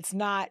 and it's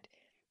not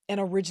an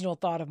original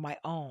thought of my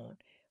own,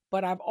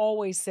 but I've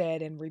always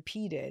said and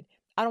repeated,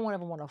 I don't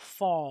ever want to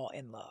fall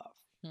in love.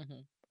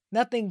 Mm-hmm.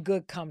 Nothing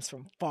good comes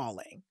from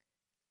falling.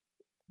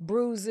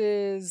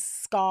 Bruises,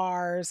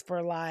 scars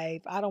for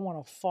life. I don't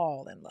want to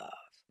fall in love.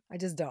 I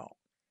just don't.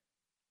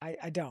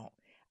 I don't.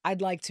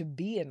 I'd like to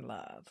be in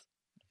love.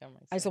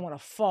 I just don't want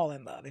to fall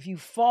in love. If you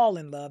fall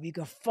in love, you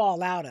can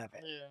fall out of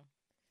it. Yeah.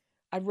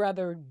 I'd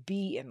rather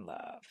be in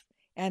love.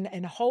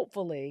 And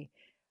hopefully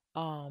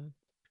that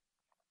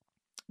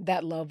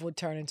love would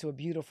turn into a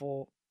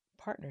beautiful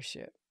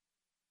partnership.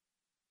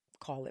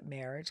 Call it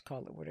marriage,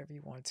 call it whatever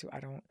you want to. I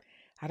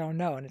don't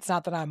know. And it's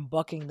not that I'm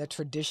bucking the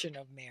tradition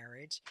of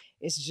marriage.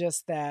 It's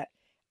just that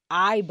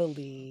I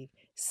believe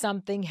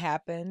something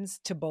happens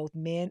to both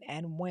men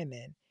and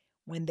women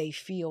when they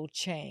feel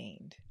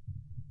chained.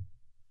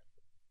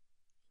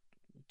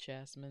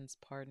 Jasmine's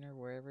partner,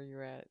 wherever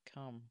you're at,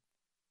 come.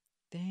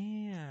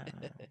 Damn.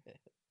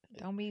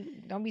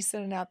 Don't be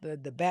sending out the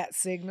bat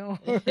signal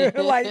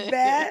like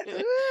that.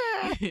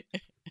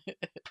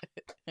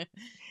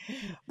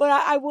 But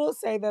I will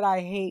say that I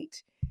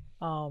hate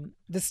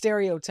the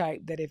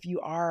stereotype that if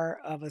you are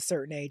of a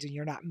certain age and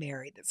you're not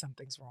married, that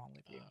something's wrong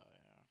with you.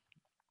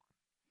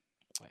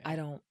 I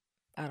don't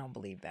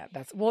believe that.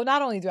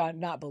 Not only do I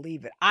not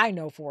believe it, I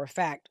know for a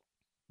fact,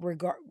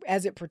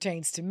 as it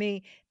pertains to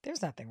me,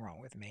 there's nothing wrong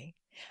with me.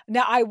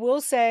 Now, I will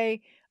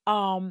say,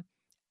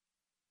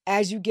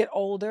 as you get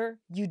older,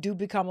 you do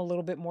become a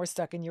little bit more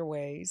stuck in your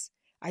ways.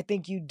 I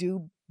think you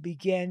do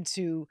begin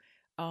to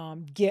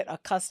get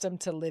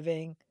accustomed to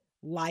living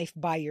life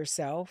by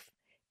yourself.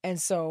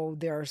 And so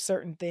there are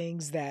certain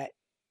things that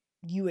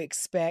you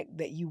expect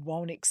that you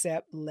won't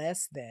accept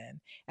less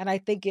than. And I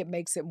think it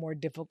makes it more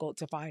difficult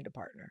to find a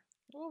partner.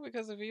 Well,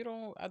 because I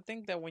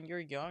think that when you're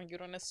young, you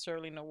don't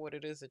necessarily know what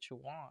it is that you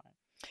want.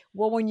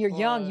 Well, when you're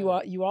young,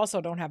 you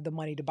also don't have the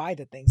money to buy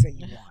the things that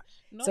you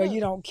want. So you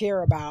don't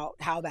care about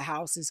how the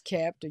house is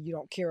kept, or you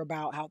don't care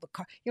about how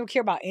you don't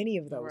care about any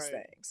of those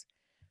things.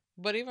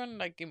 But even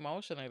like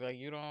emotionally, like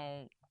you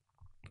don't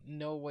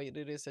know what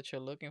it is that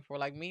you're looking for.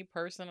 Like me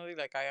personally,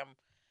 like I am,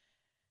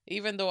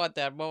 even though at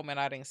that moment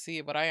I didn't see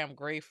it, but I am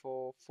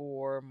grateful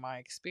for my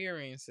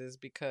experiences,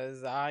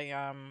 because I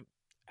am,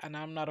 and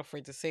I'm not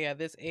afraid to say, at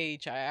this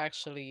age,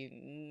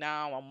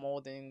 now I'm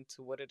molding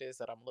to what it is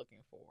that I'm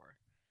looking for,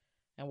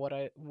 and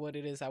what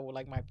it is I would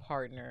like my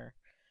partner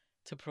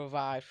to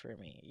provide for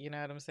me. You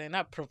know what I'm saying?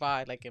 Not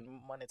provide like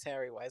in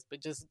monetary wise,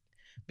 but just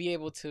be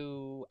able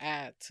to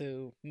add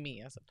to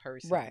me as a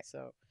person. Right.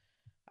 So,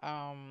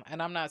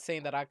 and I'm not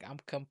saying that I'm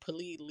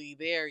completely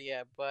there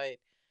yet, but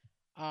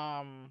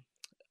I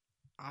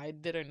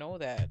didn't know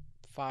that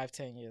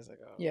 5-10 years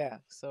ago. Yeah.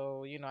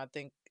 So, I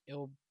think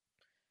it'll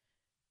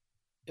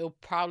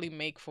probably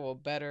make for a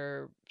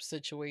better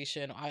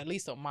situation, or at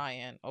least on my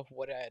end, of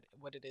what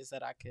it is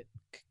that I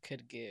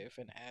could give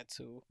and add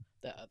to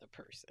the other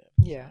person.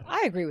 Yeah,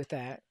 I agree with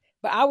that.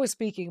 But I was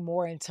speaking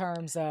more in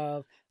terms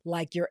of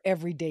like your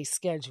everyday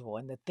schedule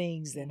and the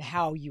things and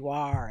how you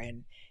are.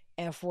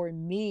 And for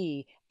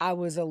me, I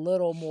was a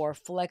little more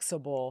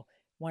flexible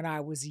when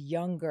I was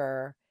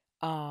younger.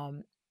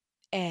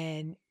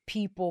 And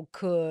people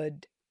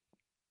could,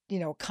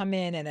 come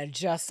in and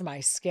adjust my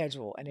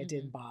schedule, and it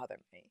didn't bother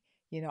me.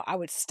 I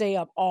would stay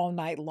up all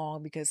night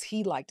long because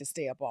he liked to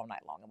stay up all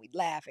night long, and we'd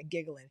laugh and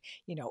giggle and,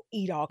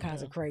 eat all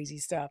kinds Yeah. of crazy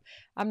stuff.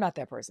 I'm not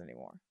that person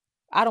anymore.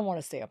 I don't want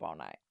to stay up all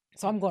night.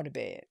 So I'm going to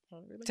bed.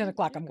 Oh, really? 10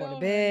 o'clock, You I'm going to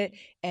go, bed.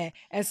 honey.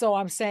 And so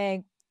I'm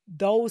saying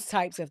those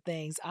types of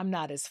things, I'm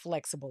not as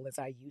flexible as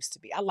I used to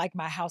be. I like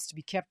my house to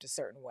be kept a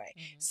certain way.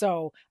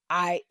 So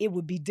it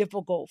would be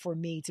difficult for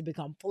me to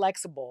become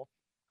flexible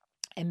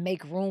and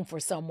make room for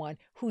someone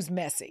who's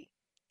messy.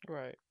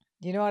 Right.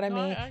 You know what I No,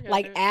 mean? I get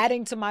Like it.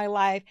 adding to my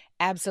life,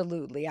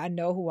 absolutely. I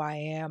know who I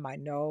am. I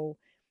know,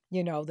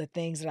 the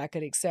things that I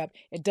could accept.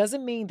 It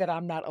doesn't mean that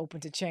I'm not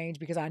open to change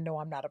because I know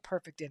I'm not a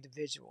perfect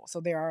individual.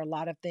 So there are a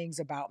lot of things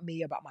about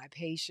me, about my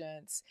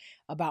patience,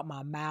 about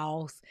my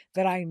mouth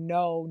that I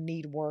know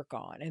need work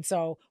on. And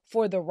so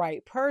for the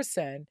right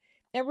person,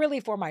 and really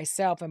for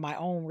myself and my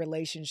own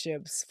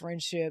relationships,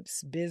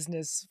 friendships,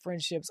 business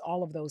friendships,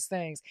 all of those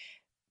things,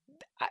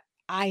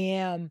 I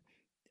am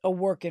a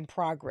work in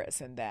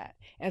progress in that.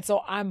 And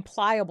so I'm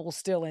pliable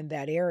still in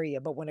that area.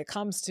 But when it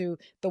comes to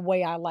the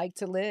way I like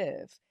to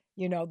live,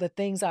 the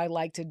things I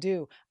like to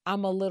do,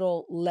 I'm a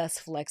little less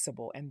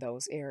flexible in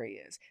those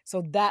areas.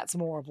 So that's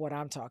more of what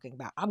I'm talking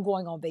about. I'm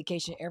going on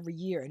vacation every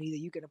year, and either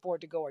you can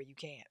afford to go or you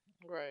can't.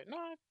 Right. No,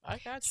 I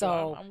got you.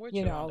 So, I'm with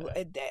you on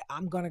that.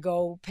 I'm going to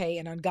go pay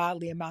an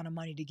ungodly amount of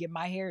money to get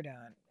my hair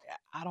done.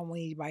 I don't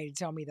want anybody to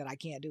tell me that I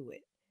can't do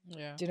it.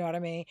 Yeah. Do you know what I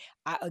mean?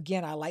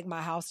 I like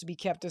my house to be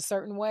kept a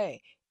certain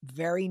way,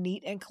 very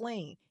neat and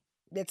clean.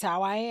 That's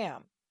how I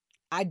am.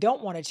 I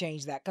don't want to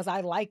change that because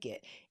I like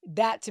it.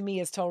 That to me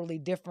is totally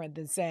different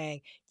than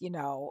saying,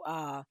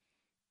 I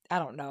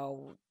don't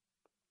know,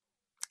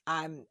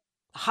 I'm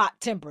hot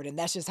tempered and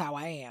that's just how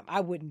I am. I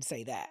wouldn't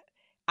say that.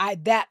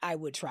 I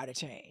would try to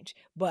change.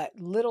 But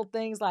little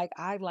things like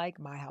I like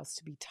my house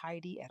to be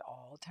tidy at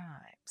all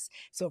times.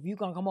 So if you're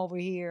gonna come over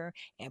here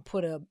and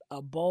put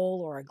a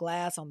bowl or a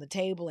glass on the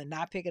table and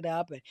not pick it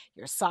up, and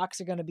your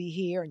socks are gonna be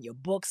here and your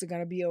books are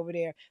gonna be over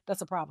there,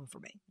 that's a problem for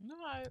me. No,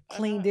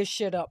 Clean this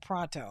shit up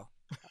pronto.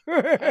 I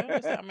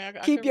understand. I mean, I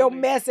Keep could your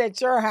really. mess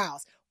at your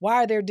house. Why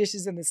are there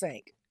dishes in the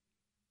sink?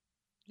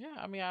 Yeah,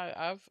 I mean,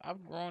 I've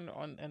grown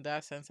on in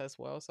that sense as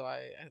well. So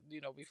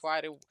before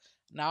I did,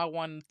 now I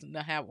want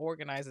to have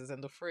organizers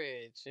in the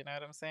fridge. You know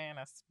what I'm saying?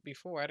 That's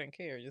before I didn't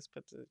care, just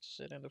put the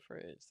shit in the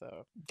fridge.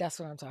 So That's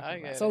what I'm talking I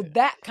about. get So it.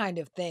 that kind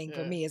of thing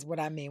for Yeah. me is what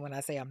I mean when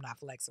I say I'm not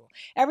flexible.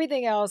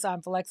 Everything else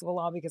I'm flexible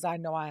on because I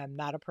know I am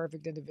not a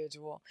perfect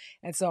individual.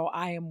 And so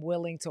I am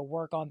willing to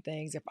work on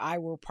things. If I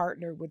were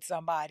partnered with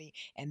somebody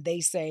and they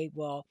say,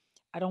 well,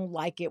 I don't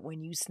like it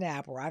when you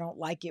snap, or I don't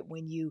like it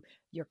when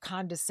you're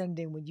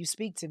condescending when you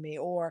speak to me,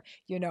 or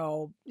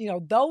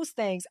those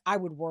things I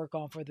would work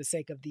on for the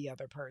sake of the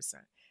other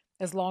person.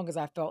 As long as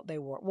I felt they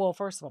were, well,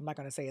 first of all, I'm not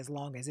going to say as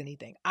long as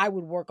anything. I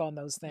would work on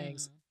those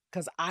things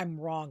because I'm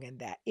wrong in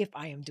that if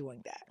I am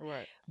doing that.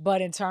 Right.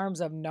 But in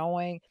terms of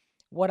knowing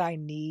what I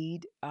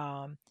need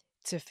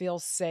to feel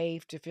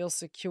safe, to feel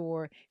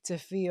secure, to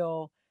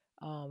feel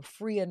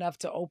free enough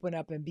to open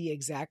up and be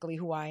exactly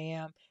who I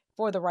am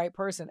for the right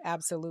person,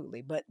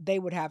 absolutely. But they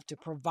would have to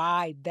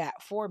provide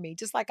that for me,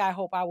 just like I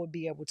hope I would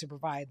be able to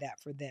provide that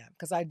for them,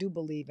 because I do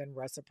believe in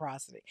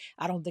reciprocity.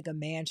 I don't think a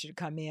man should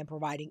come in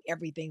providing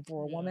everything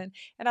for a woman,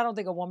 and I don't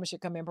think a woman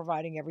should come in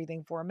providing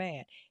everything for a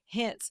man.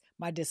 Hence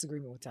my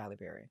disagreement with Tyler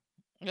Perry.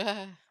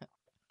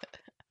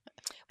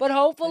 But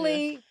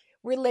hopefully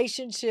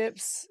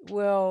relationships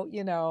will,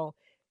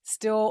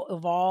 still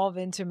evolve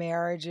into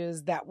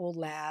marriages that will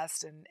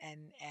last and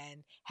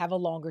have a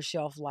longer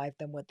shelf life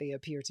than what they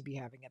appear to be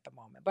having at the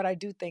moment. But I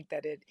do think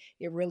that it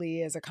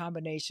really is a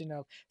combination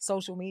of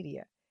social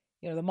media.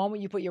 The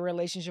moment you put your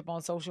relationship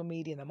on social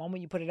media, and the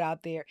moment you put it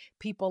out there,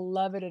 people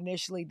love it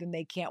initially, then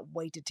they can't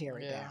wait to tear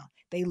it down.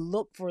 They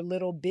look for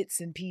little bits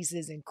and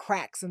pieces and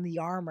cracks in the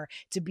armor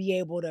to be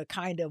able to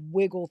kind of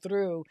wiggle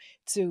through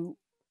to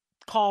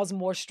cause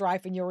more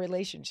strife in your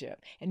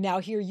relationship. And now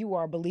here you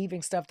are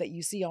believing stuff that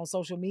you see on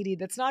social media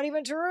that's not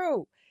even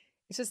true.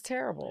 It's just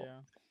terrible.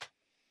 Yeah.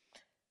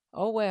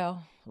 Oh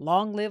well,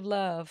 long live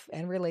love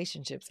and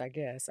relationships, I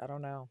guess. I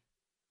don't know.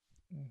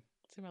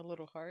 See my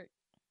little heart.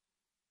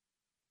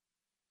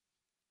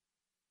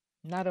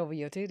 Not over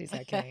your titties,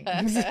 I can't.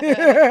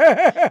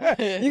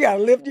 You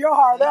gotta lift your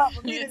heart up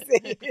for me to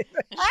see it.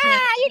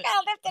 You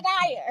gotta lift it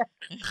higher.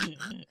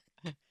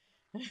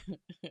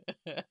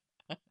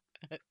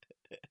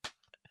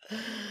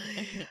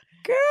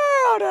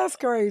 Girl, that's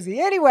crazy.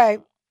 Anyway,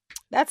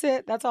 that's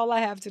it. That's all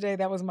I have today.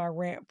 That was my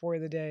rant for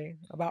the day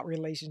about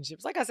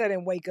relationships. Like I said,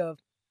 in wake of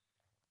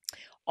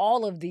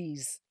all of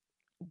these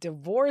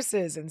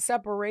divorces and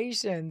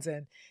separations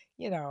and,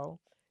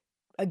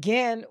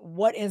 again,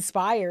 what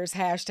inspires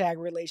hashtag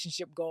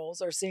relationship goals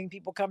are seeing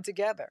people come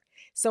together.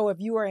 So if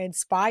you are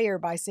inspired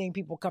by seeing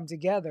people come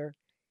together,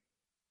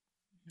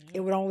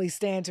 it would only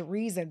stand to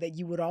reason that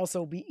you would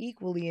also be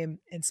equally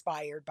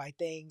inspired by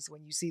things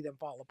when you see them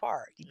fall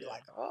apart. You'd be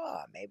like,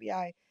 oh, maybe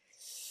I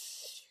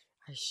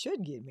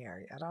should get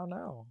married. I don't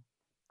know.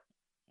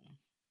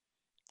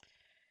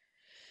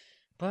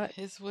 But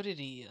it's what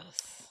it is.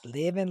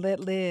 Live and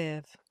let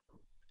live.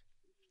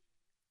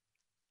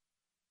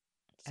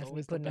 It's That's me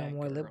always the putting on bank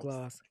more lip girls.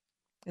 gloss.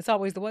 It's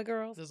always the what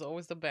girls? There's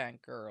always the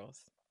bank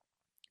girls.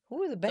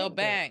 Who are the The bank girls?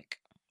 bank.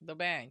 The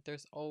bank.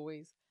 There's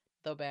always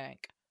the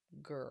bank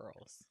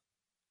girls.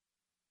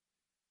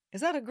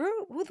 Is that a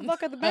group? Who the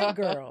fuck are the bank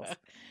girls?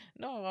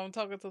 No, I'm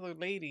talking to the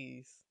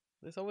ladies.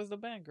 There's always the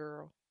bank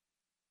girl.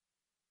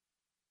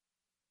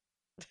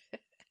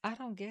 I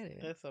don't get it.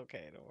 It's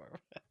okay, don't worry.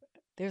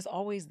 There's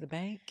always the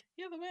bank.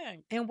 Yeah, the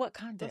bank. In what The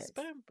context?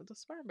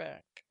 sperm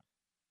bank.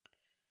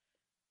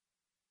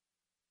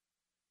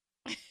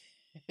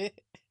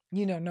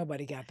 You know,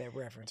 nobody got that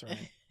reference,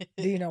 right?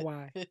 Do you know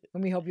why?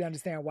 Let me help you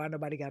understand why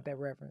nobody got that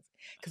reference.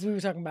 Because we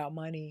were talking about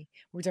money.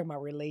 We were talking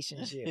about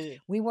relationships.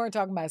 We weren't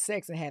talking about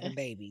sex and having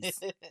babies.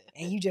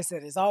 And you just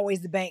said it's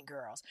always the bank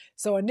girls.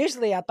 So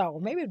initially I thought,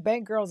 well, maybe the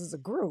bank girls is a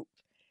group.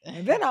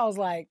 And then I was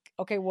like,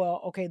 okay,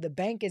 the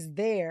bank is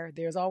there.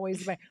 There's always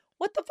the bank.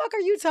 What the fuck are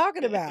you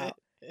talking about?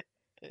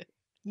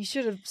 You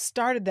should have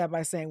started that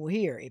by saying, well,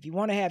 here, if you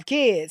want to have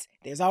kids,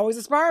 there's always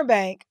a sperm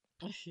bank.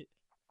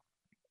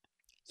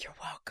 You're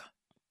welcome.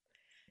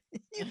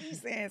 You be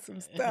saying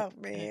some stuff,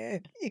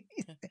 man.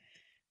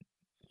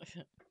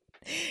 And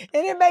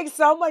it makes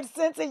so much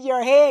sense in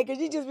your head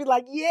because you just be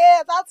like,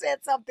 yes, I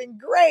said something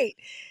great.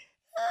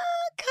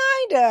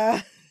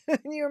 Kinda.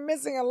 You're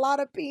missing a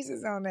lot of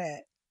pieces on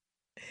that.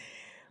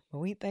 But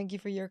we thank you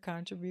for your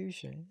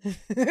contribution.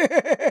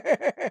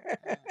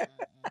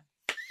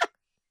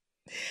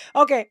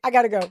 Okay, I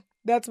gotta go.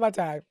 That's my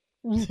time.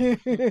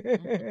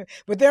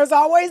 But there's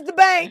always the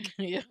bank.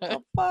 Yeah.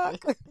 The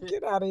fuck?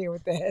 Get out of here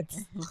with that.